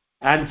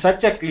 And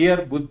such a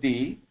clear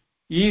buddhi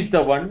is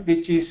the one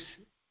which is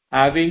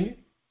having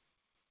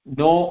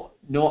no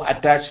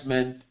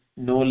attachment,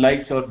 no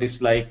likes or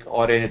dislike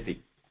or anything.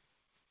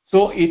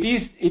 So it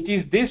is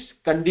this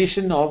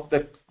condition of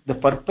the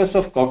purpose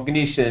of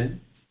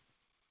cognition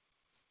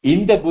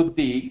in the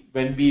buddhi,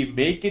 when we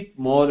make it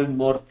more and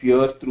more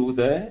pure through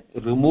the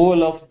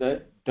removal of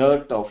the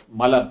dirt of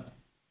malam,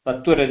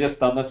 sattva, rajas,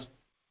 tamas,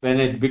 when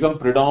it becomes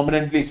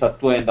predominantly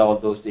sattva and all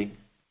those things,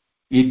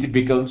 it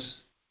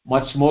becomes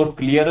much more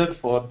clearer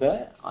for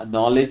the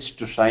knowledge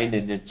to shine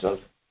in itself.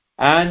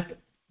 And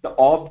the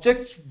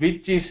object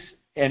which is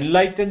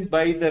enlightened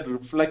by the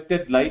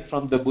reflected light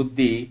from the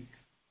buddhi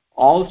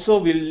also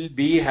will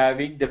be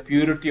having the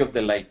purity of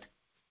the light.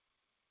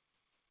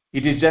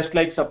 It is just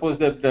like, suppose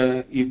that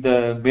if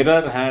the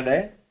mirror had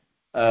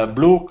a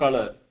blue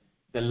color,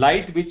 the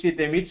light which it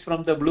emits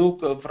from the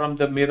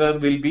mirror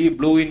will be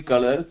blue in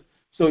color.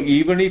 So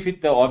even if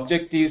the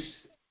object is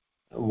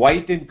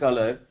white in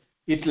color,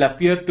 it will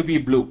appear to be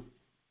blue.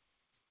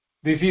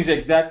 This is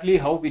exactly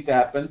how it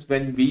happens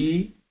when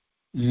we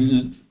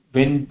do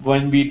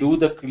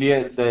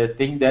the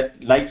thing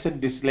that likes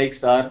and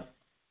dislikes are,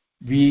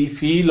 we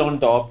feel on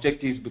the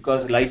object is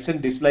because likes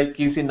and dislike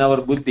is in our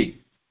buddhi.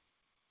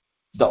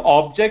 The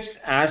objects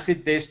as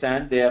they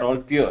stand, they are all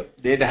pure.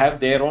 They have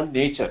their own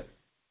nature.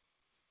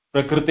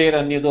 Prakriter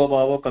anyado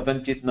bhavo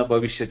kadanchit na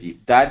bhavishyati.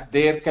 That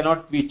there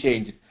cannot be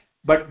changed.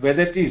 But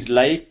whether it is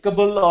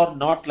likable or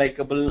not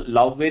likable,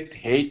 love it,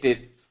 hate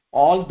it,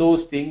 all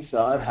those things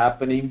are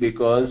happening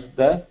because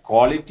the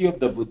quality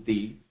of the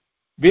buddhi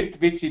with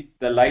which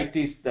the light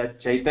is, that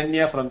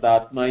Chaitanya from the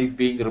Atma is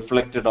being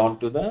reflected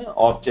onto the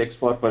objects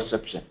for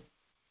perception.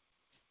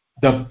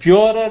 The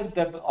purer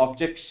the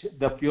objects,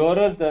 the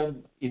purer the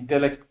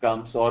intellect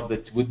comes or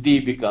the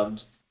buddhi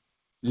becomes,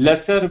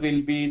 lesser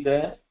will be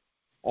the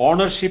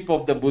ownership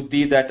of the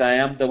buddhi that I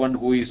am the one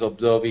who is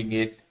observing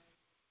it.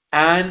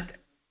 And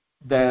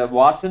the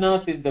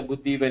vasanas in the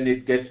buddhi, when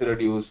it gets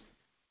reduced,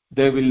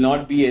 there will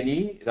not be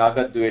any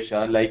raga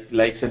dvesha, like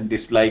likes and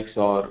dislikes,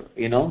 or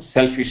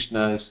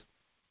selfishness,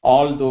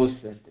 all those,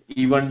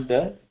 even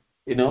the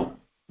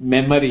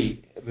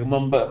memory,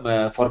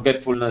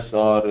 forgetfulness,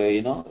 or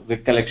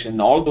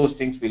recollection, all those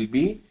things will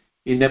be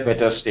in a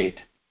better state.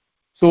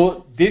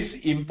 So this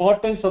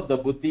importance of the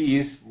buddhi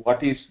is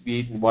what is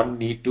one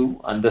need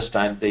to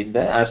understand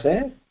as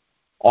a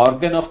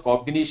organ of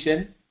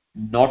cognition,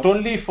 not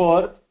only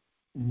for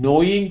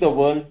knowing the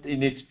world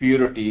in its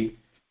purity,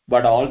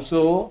 but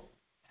also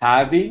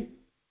having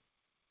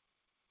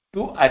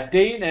to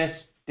attain a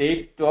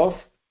state of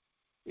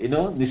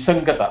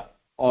nisangata,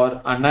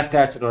 or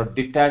unattached or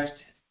detached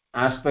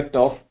aspect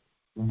of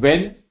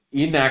when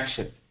in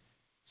action.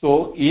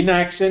 So in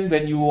action,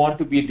 when you want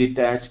to be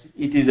detached,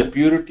 it is the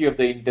purity of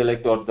the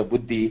intellect or the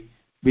buddhi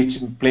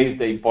which plays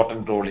the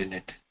important role in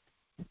it.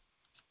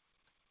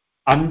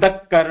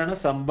 Andakarana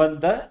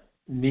sambandha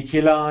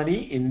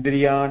nikhilani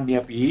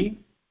indriyanyapi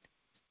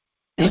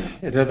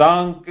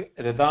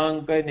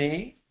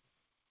radangane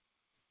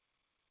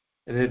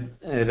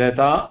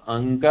rada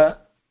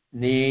anga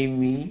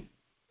nemi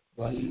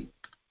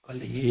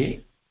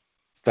valye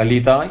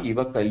kalita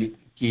iva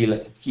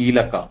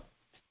kilaka.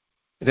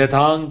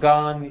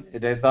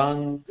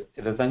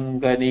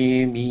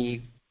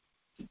 Radhanganemi.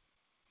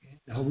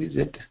 How is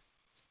it?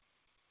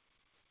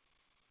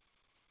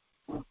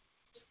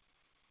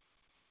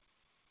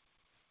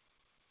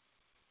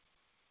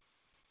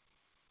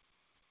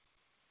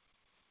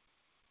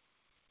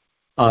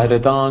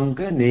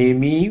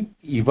 Radhanganemi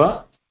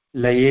iva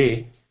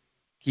laye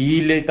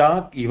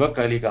kilita iva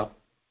kalika.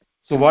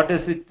 So what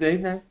does it say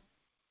now?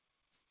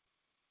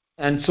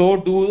 And so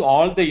do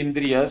all the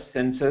indriyas,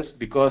 senses,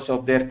 because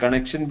of their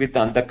connection with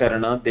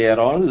antakarana. They are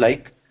all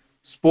like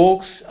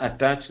spokes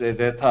attached to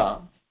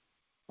retha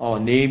or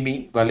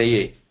nemi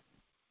valaye,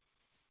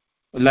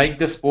 like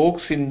the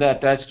spokes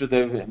attached to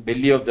the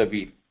belly of the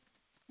wheel.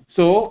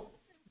 So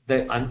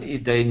the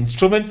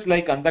instruments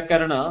like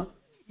antakarana,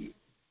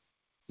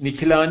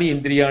 nikhilani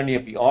indriyani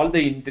api, all the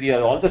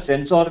indriya, all the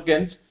sense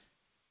organs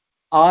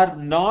are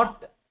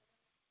not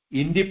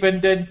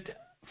independent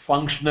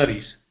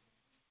functionaries.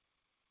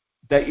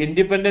 The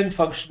independent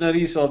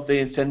functionaries of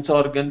the sense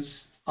organs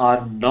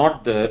are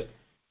not there.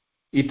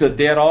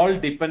 They are all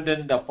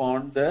dependent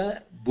upon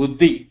the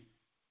buddhi.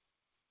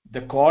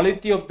 The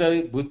quality of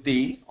the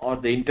buddhi or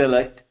the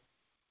intellect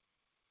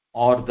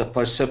or the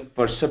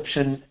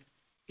perception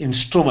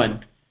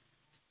instrument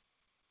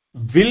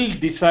will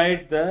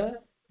decide the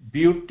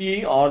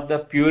beauty or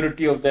the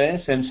purity of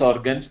the sense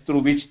organs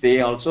through which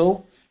they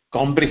also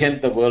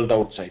comprehend the world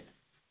outside.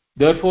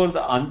 Therefore, the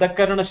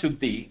antakarana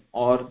shuddhi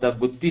or the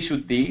buddhi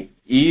shuddhi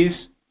is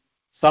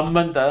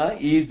sambandha,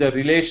 is the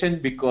relation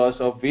because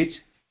of which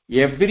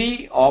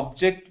every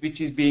object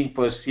which is being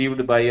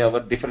perceived by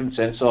our different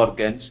sense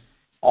organs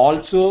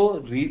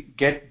also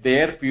get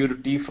their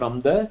purity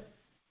from the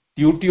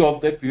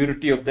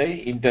purity of the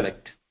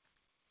intellect.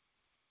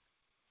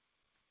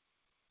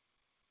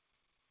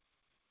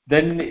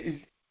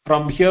 Then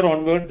from here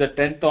onward, the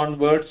 10th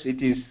onwards,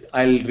 it is,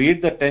 I'll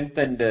read the 10th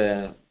and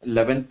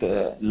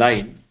 11th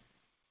line,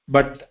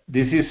 but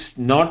this is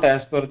not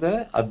as per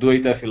the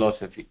Advaita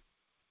philosophy.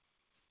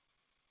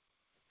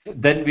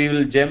 Then we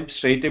will jump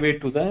straight away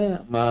to the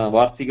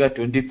Vartika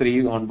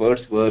 23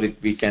 onwards, where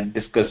we can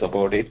discuss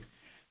about it.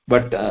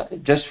 But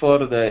just for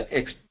the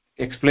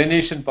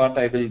explanation part,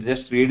 I will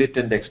just read it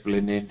and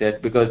explain it,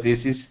 that because this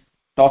is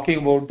talking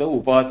about the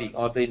upadhi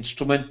or the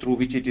instrument through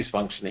which it is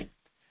functioning.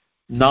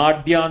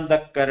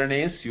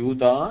 Nadyandakarane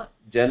syuta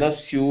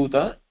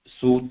jalasyuta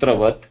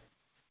sutravat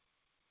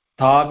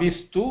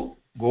thavistu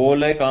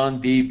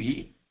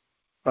golakandibhi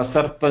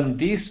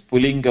prasarpanti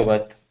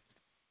spulingavat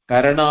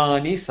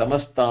karanani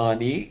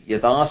samastani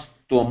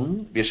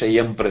yadastvam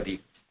vishayam prati.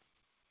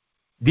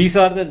 These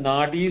are the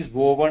nadis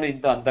woven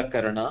in the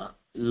antakarana,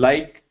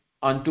 like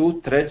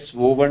unto threads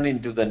woven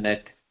into the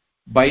net,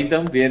 by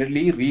them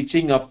verily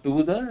reaching up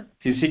to the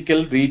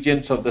physical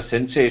regions of the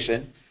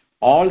sensation.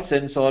 All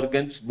sense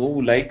organs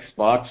move like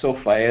sparks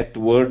of fire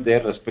toward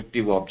their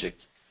respective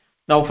objects.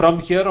 Now from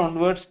here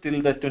onwards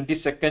till the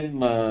 22nd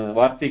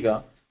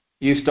Vartika,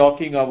 he is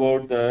talking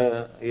about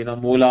the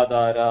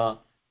Mooladhara,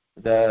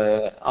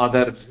 the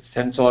other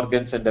sense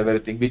organs and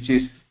everything, which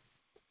is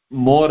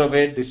more of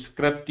a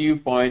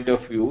descriptive point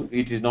of view.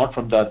 It is not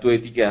from the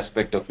Advaitic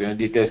aspect of view, and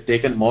it has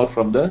taken more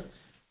from the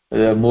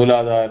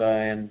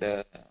Mooladhara and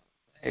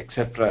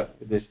etc.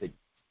 This thing.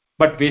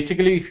 But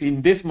basically,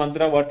 in this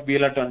mantra, what we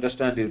will have to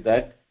understand is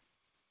that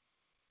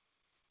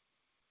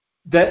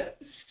the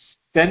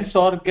sense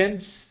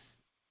organs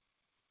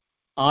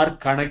are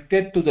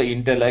connected to the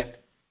intellect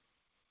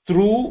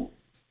through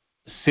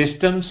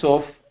systems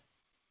of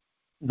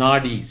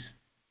nadis.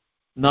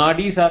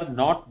 Nadis are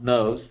not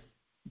nerves,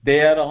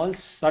 they are all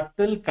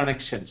subtle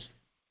connections,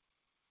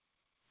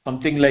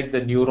 something like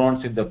the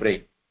neurons in the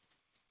brain.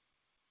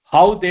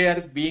 How they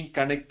are being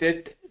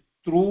connected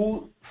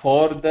through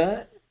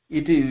the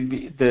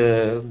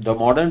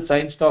modern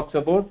science talks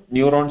about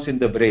neurons in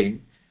the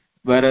brain,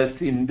 whereas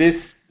in this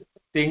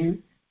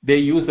thing they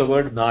use the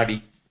word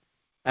nadi.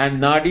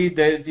 And nadi,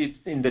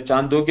 in the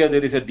Chandogya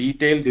there is a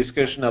detailed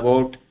discussion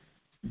about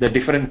the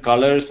different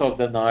colors of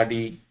the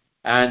nadi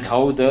and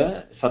how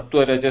the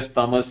sattva, rajas,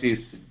 tamas is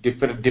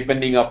different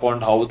depending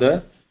upon how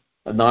the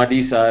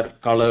nadis are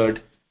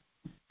colored.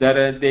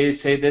 They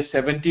say that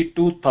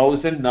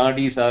 72,000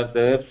 nadis are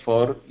there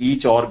for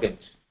each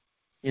organs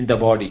in the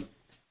body.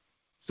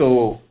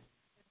 So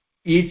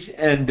each,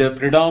 and the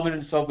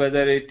predominance of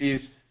whether it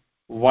is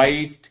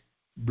white,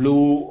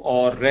 blue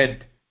or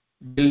red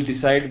will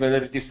decide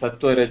whether it is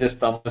sattva, rajas,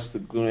 tamas,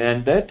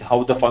 and that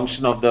how the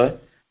function of the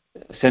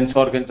sense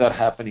organs are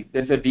happening.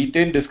 There is a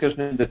detailed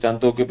discussion in the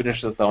Chandogya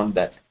Upanishads on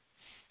that.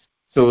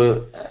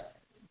 So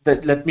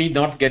let me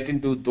not get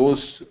into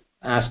those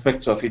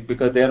aspects of it,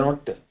 because they are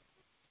not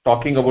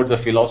talking about the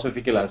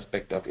philosophical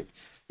aspect of it.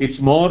 It's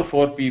more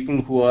for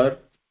people who are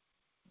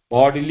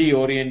bodily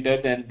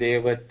oriented and they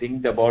would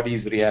think the body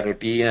is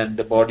reality and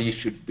the body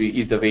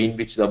is the way in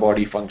which the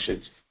body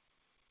functions.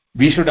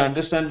 We should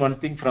understand one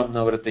thing from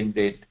our thing,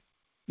 that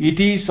it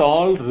is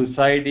all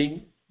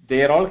residing,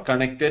 they are all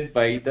connected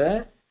by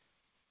the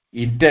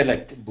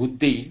intellect,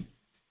 buddhi,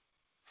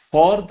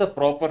 for the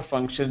proper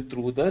function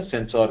through the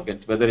sense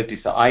organs, whether it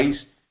is the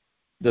eyes,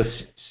 the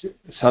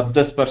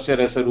sabda, sparsha,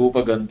 rasa,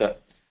 rupa, gandha.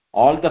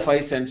 All the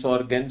five sense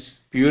organs,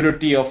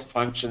 purity of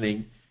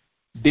functioning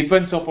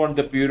depends upon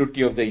the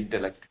purity of the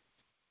intellect.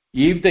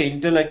 If the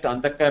intellect,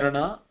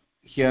 antakarana,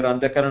 here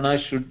antakarana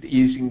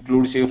is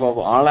inclusive of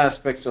all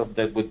aspects of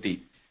the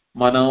buddhi,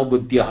 mano,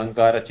 buddhi,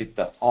 ahankara,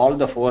 chitta, all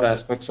the four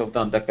aspects of the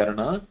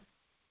antakarana,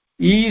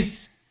 is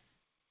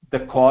the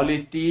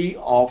quality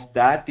of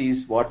that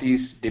is what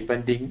is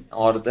depending,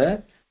 or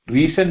the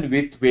reason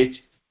with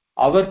which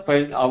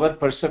our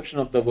perception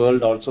of the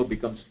world also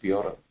becomes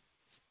purer.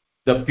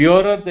 The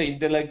purer the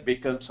intellect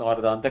becomes, or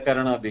the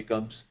antakarana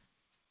becomes,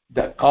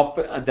 the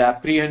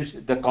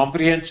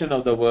comprehension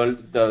of the world,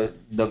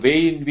 the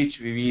way in which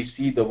we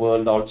see the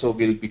world also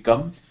will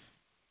become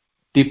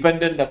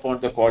dependent upon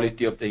the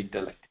quality of the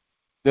intellect.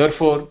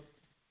 Therefore,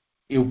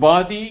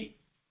 upadhi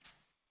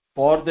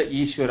for the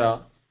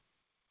Ishvara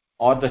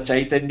or the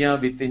Chaitanya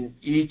within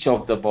each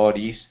of the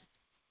bodies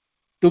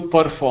to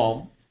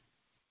perform,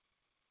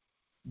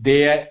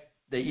 the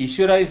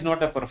Ishvara is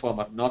not a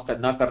performer, na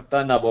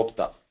karta na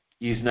bhokta.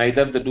 He is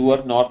neither the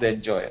doer nor the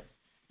enjoyer.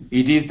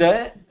 It is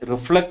the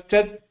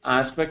reflected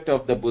aspect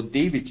of the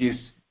buddhi which is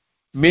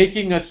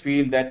making us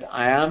feel that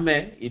I am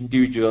an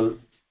individual,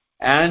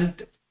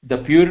 and the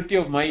purity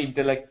of my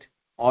intellect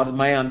or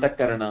my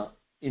antakarana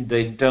in the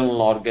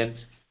internal organs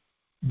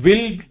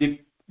will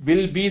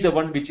will be the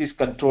one which is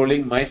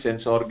controlling my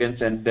sense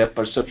organs and their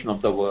perception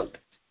of the world.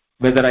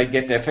 Whether I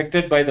get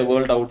affected by the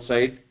world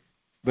outside,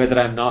 whether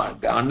I'm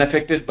not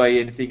unaffected by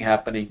anything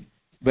happening,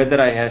 whether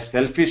I have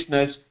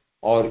selfishness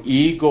or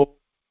ego,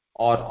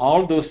 or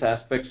all those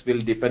aspects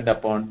will depend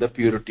upon the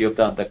purity of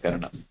the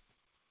Antakarana.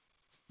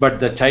 But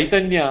the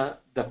Chaitanya,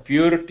 the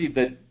purity,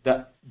 the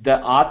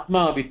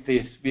Atma with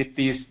this,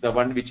 the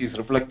one which is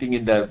reflecting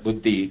in the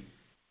Buddhi,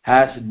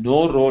 has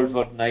no role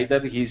for neither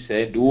he is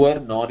a doer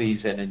nor he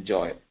is an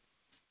enjoyer.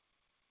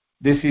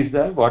 This is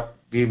what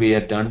we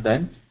have done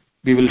then.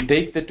 We will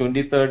take the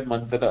 23rd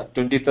mantra,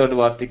 23rd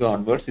Vartika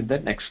onwards in the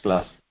next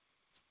class.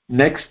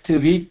 Next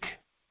week,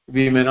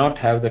 we may not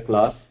have the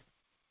class.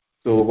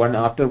 So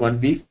after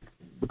 1 week,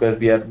 because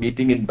we are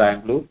meeting in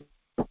Bangalore.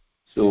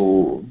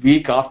 So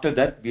week after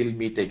that, we'll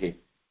meet again.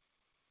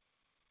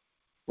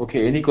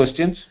 Okay, any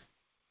questions?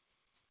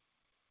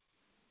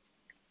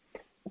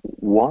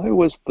 Why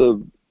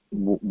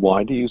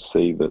do you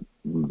say that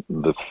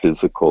the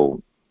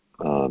physical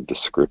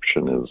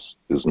description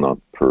is not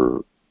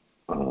per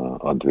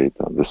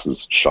Advaita? This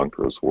is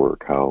Shankara's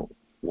work.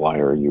 Why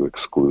are you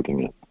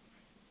excluding it?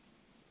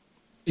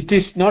 It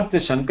is not the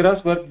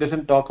Shankara's work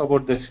doesn't talk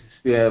about the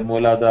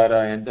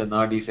Mooladhara and the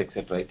Nadis,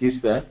 etc. It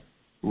is the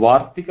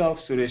Vartika of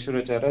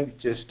Sureshwaracharya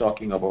which is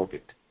talking about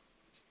it.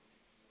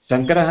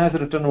 Shankara has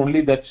written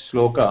only that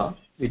sloka,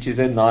 which is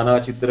a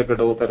Nana Chitra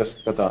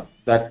Kadotaraskata,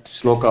 that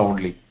sloka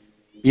only.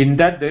 In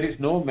that there is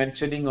no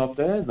mentioning of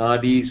the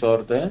Nadis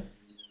or the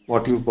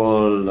what you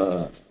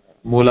call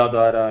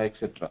Mooladhara,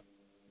 etc.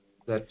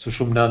 That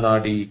Sushumna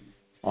Nadi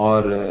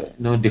or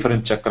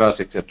different chakras,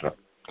 etc.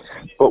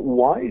 But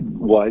why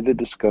the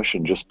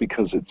discussion? Just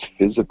because it's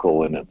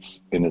physical in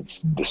its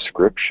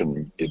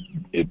description,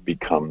 it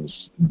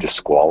becomes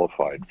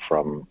disqualified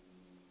from.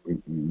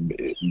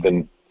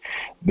 Then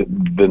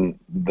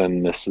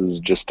this is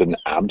just an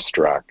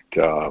abstract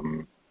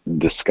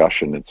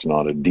discussion. It's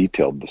not a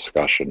detailed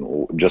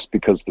discussion. Just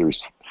because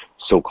there's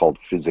so-called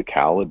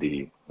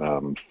physicality,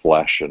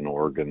 flesh and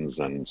organs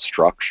and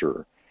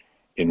structure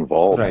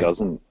involved, right,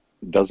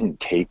 doesn't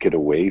take it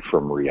away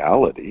from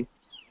reality.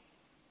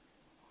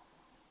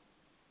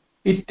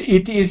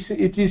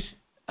 It is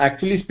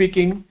actually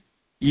speaking,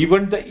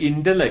 even the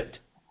intellect,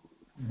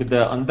 the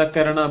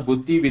Antakarana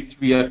Buddhi which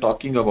we are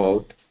talking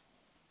about,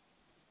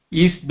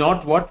 is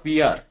not what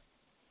we are.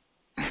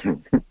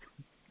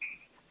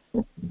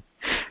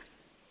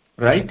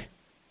 Right?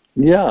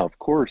 Yeah, of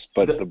course,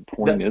 but the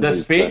point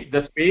the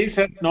space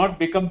has not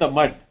become the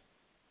mud.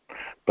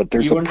 But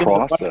there's even a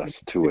process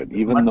to it,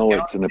 even though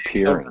it's an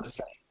appearance.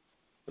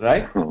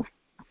 Right?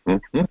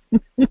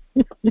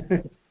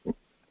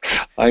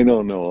 I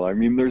don't know. I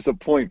mean, there's a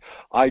point.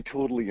 I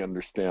totally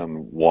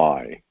understand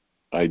why.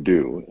 I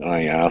do.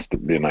 I asked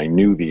it, and I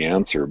knew the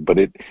answer. But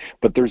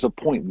there's a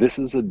point. This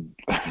is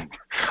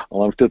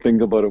I'll have to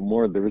think about it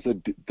more.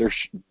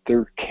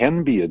 There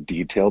can be a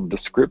detailed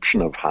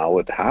description of how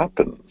it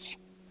happens.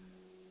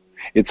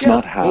 It's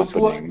not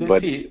happening,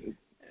 but the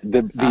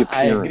appearance.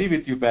 I agree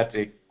with you,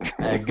 Patrick.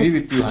 I agree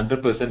with you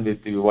 100%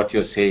 with you what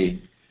you're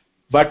saying.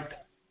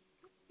 But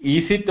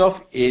is it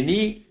of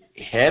any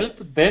help?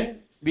 Then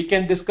we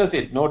can discuss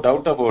it, no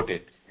doubt about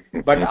it.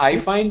 But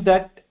I find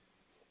that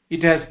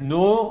it has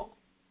no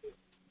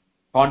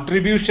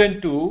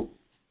contribution to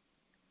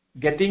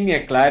getting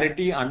a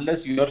clarity unless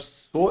you are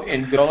so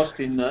engrossed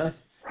in the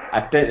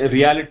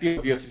reality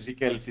of your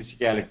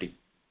physicality.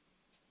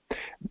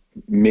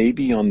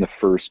 Maybe on the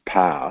first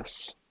pass,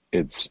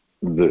 it's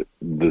the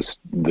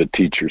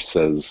teacher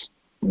says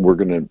we're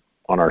going to,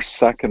 on our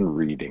second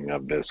reading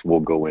of this, we'll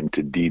go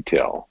into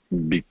detail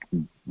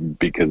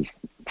because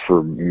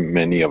for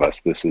many of us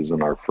this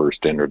isn't our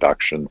first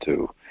introduction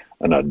to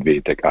an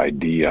Advaitic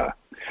idea.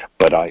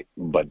 But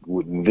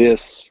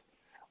this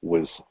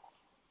was,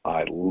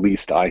 at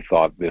least I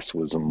thought this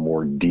was a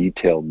more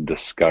detailed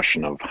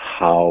discussion of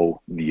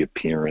how the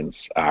appearance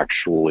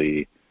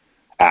actually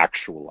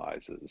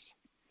actualizes.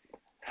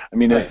 I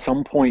mean, right. At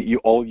some point,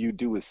 all you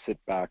do is sit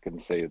back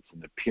and say it's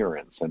an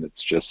appearance, and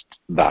it's just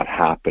that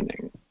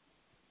happening.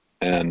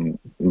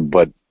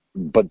 But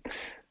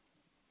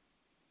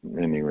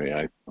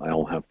anyway,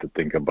 I'll have to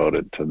think about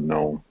it to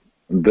know.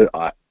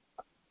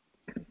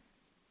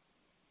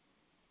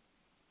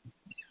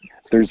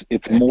 There's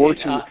more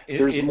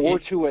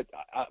to it.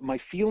 My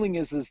feeling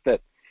is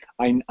that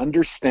I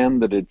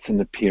understand that it's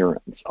an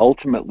appearance.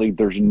 Ultimately,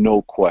 there's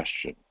no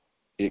question.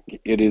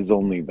 It is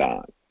only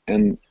that,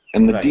 and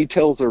the right.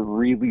 Details are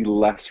really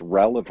less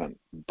relevant.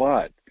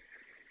 But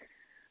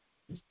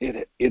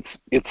it's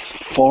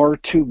far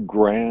too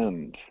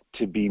grand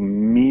to be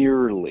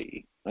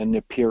merely an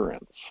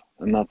appearance,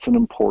 and that's an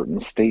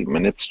important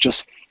statement. It's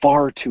just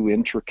far too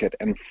intricate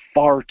and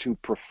far too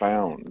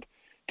profound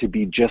to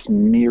be just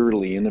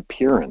merely an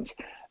appearance.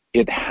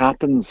 It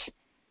happens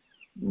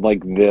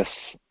like this.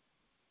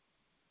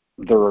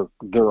 There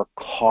are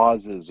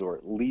causes, or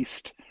at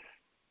least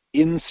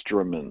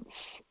instruments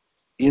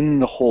in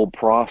the whole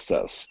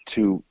process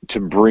to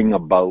bring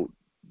about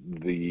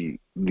the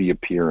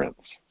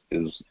appearance,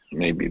 is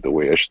maybe the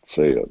way I should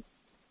say it.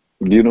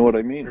 Do you know what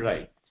I mean?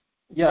 Right.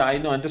 Yeah, I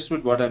know,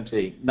 understood what I'm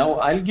saying. Now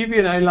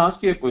I'll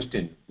ask you a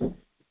question.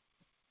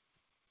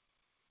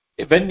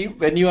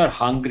 When you are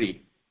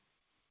hungry,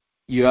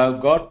 you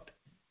have got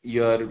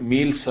your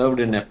meal served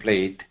in a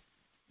plate,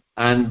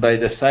 and by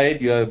the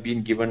side you have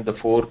been given the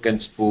fork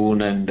and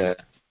spoon and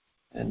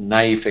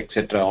knife,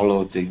 etc.,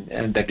 all of things,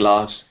 and the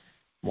glass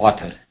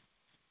water.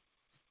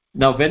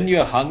 Now, when you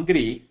are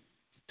hungry,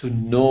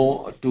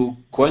 to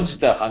quench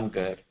the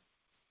hunger,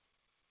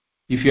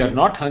 if you are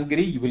not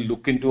hungry, you will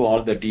look into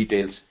all the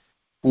details.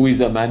 Who is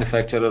the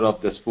manufacturer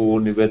of the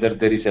spoon, whether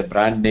there is a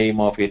brand name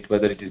of it,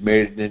 whether it is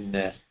made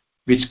in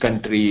which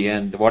country,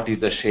 and what is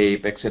the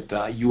shape,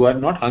 etc. You are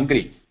not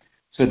hungry.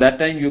 So that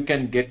time you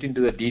can get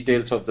into the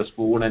details of the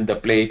spoon and the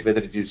plate, whether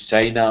it is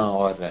china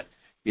or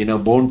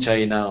bone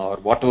china or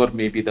whatever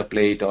may be the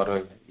plate,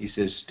 or is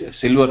a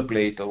silver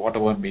plate or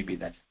whatever may be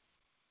that.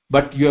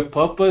 But your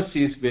purpose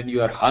is, when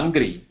you are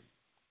hungry,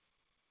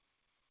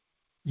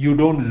 you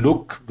don't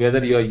look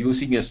whether you are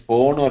using a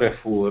spoon or a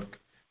fork.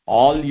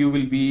 All you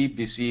will be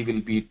busy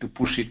will be to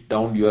push it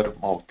down your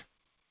mouth.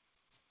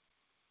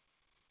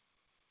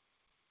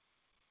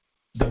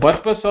 The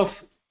purpose of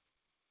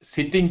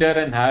sitting there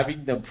and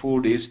having the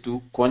food is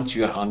to quench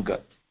your hunger,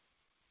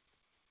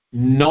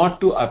 not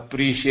to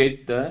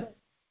appreciate the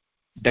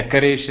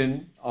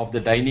decoration of the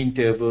dining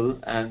table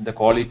and the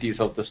qualities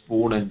of the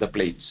spoon and the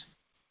plates,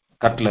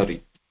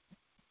 cutlery.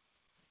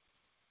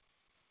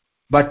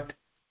 But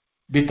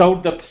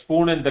without the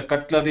spoon and the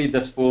cutlery,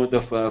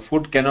 the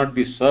food cannot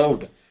be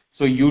served.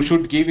 So you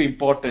should give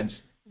importance.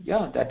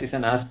 Yeah, that is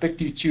an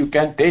aspect which you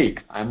can take.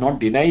 I'm not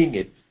denying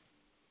it.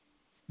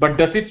 But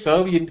does it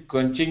serve in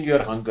quenching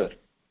your hunger?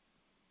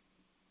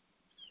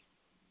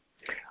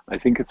 I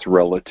think it's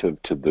relative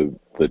to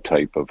the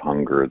type of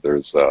hunger.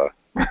 There's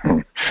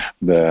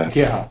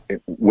the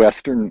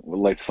Western,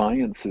 like,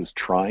 science is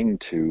trying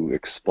to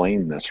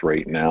explain this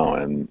right now,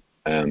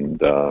 and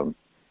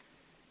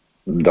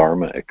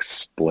Dharma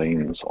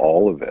explains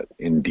all of it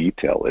in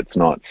detail. It's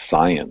not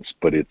science,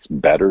 but it's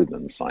better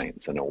than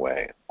science in a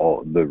way.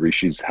 All the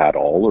rishis had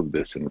all of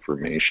this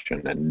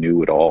information and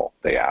knew it all.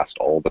 They asked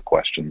all the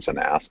questions and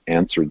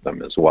answered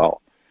them as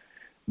well.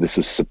 This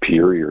is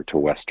superior to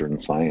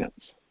Western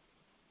science.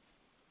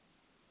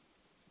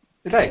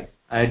 Right.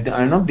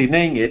 I'm not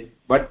denying it,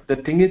 but the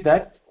thing is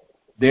that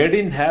they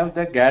didn't have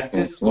the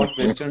gadgets what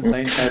Western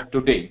science has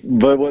today.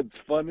 But what's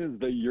fun is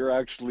that you're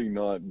actually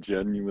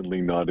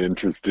genuinely not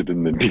interested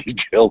in the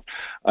details.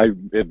 I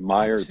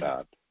admire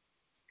that.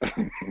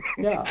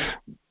 Yeah.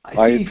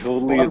 I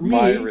totally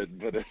admire it,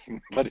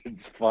 but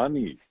it's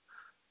funny.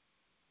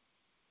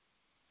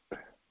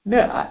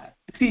 No,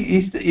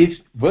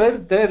 it's where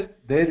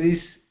there is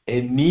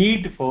a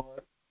need for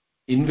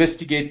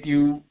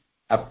investigative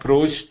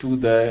approach to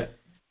the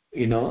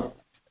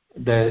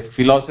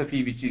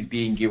philosophy which is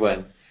being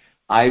given.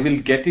 I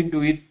will get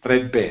into it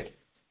threadbare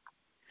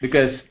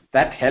because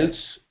that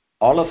helps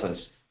all of us.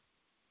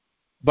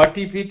 But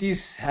if it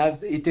has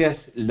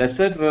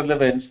lesser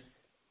relevance,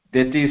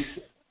 that is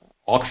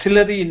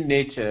auxiliary in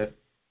nature,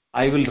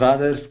 I will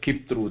rather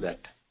skip through that.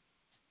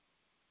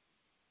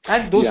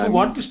 And those who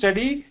want to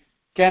study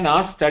can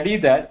study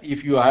that.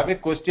 If you have a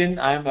question,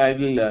 I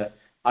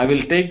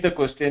will take the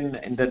question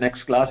in the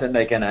next class and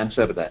I can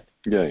answer that.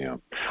 Yeah.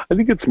 I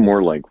think it's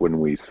more like when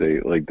we say,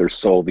 like, there's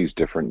all these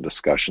different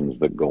discussions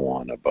that go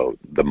on about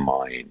the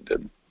mind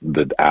and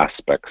the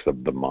aspects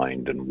of the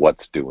mind and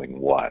what's doing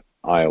what.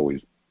 I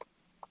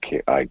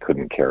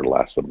couldn't care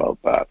less about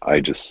that.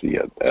 I just see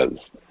it as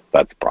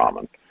that's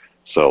Brahman.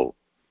 So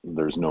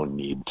there's no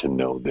need to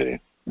know the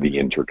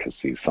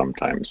intricacies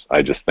sometimes.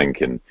 I just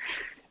think in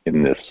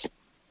this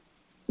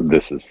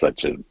is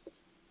such an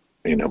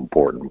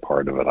important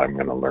part of it. I'm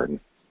going to learn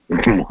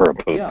more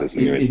about this.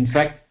 Anyway. In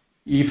fact,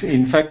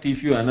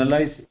 if you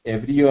analyze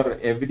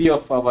every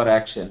of our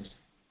actions,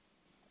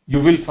 you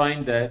will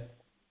find that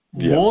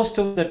most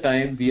of the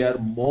time we are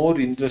more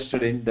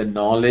interested in the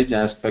knowledge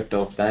aspect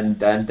of than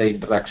the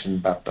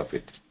interaction part of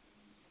it.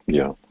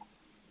 Yeah.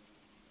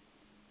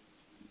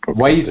 Okay,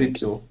 why is it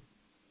so?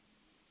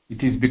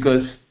 It is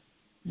because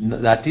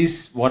that is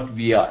what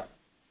we are.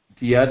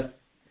 We are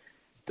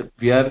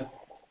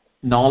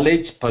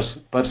knowledge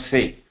per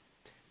se.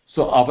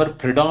 So our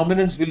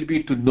predominance will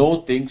be to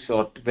know things,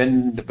 or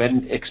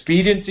when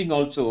experiencing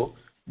also,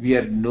 we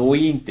are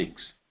knowing things.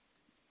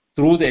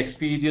 Through the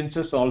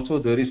experiences also,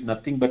 there is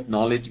nothing but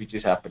knowledge which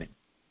is happening.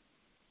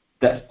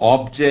 The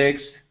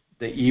objects,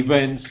 the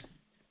events,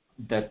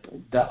 the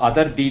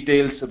other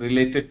details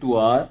related to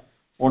are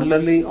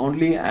only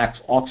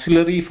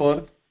auxiliary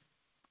for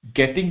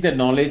getting the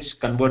knowledge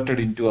converted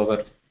into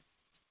our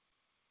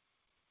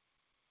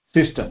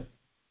system.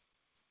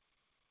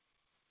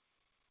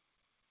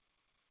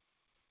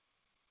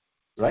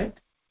 Right?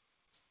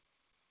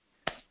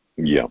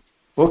 Yeah.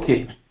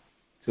 Okay.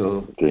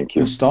 So thank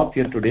you. We'll stop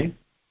here today.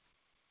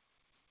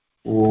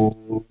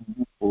 Om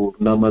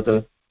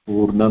Purnamada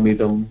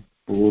Purnamidam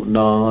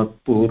Purnat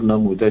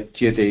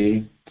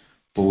Purnamudachyate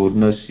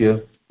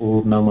Purnasya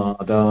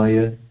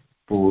Purnamadaya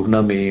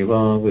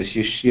Purnameva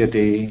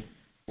Vasishyate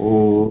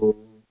Om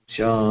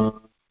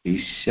Shanti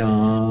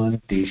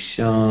Shanti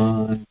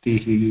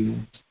Shanti.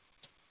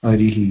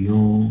 Harihi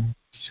Om.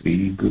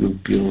 Sri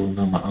Gurubhyo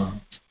Namaha.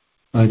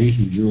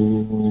 Harihi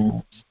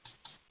Om.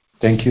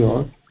 Thank you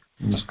all.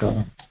 Namaskaram.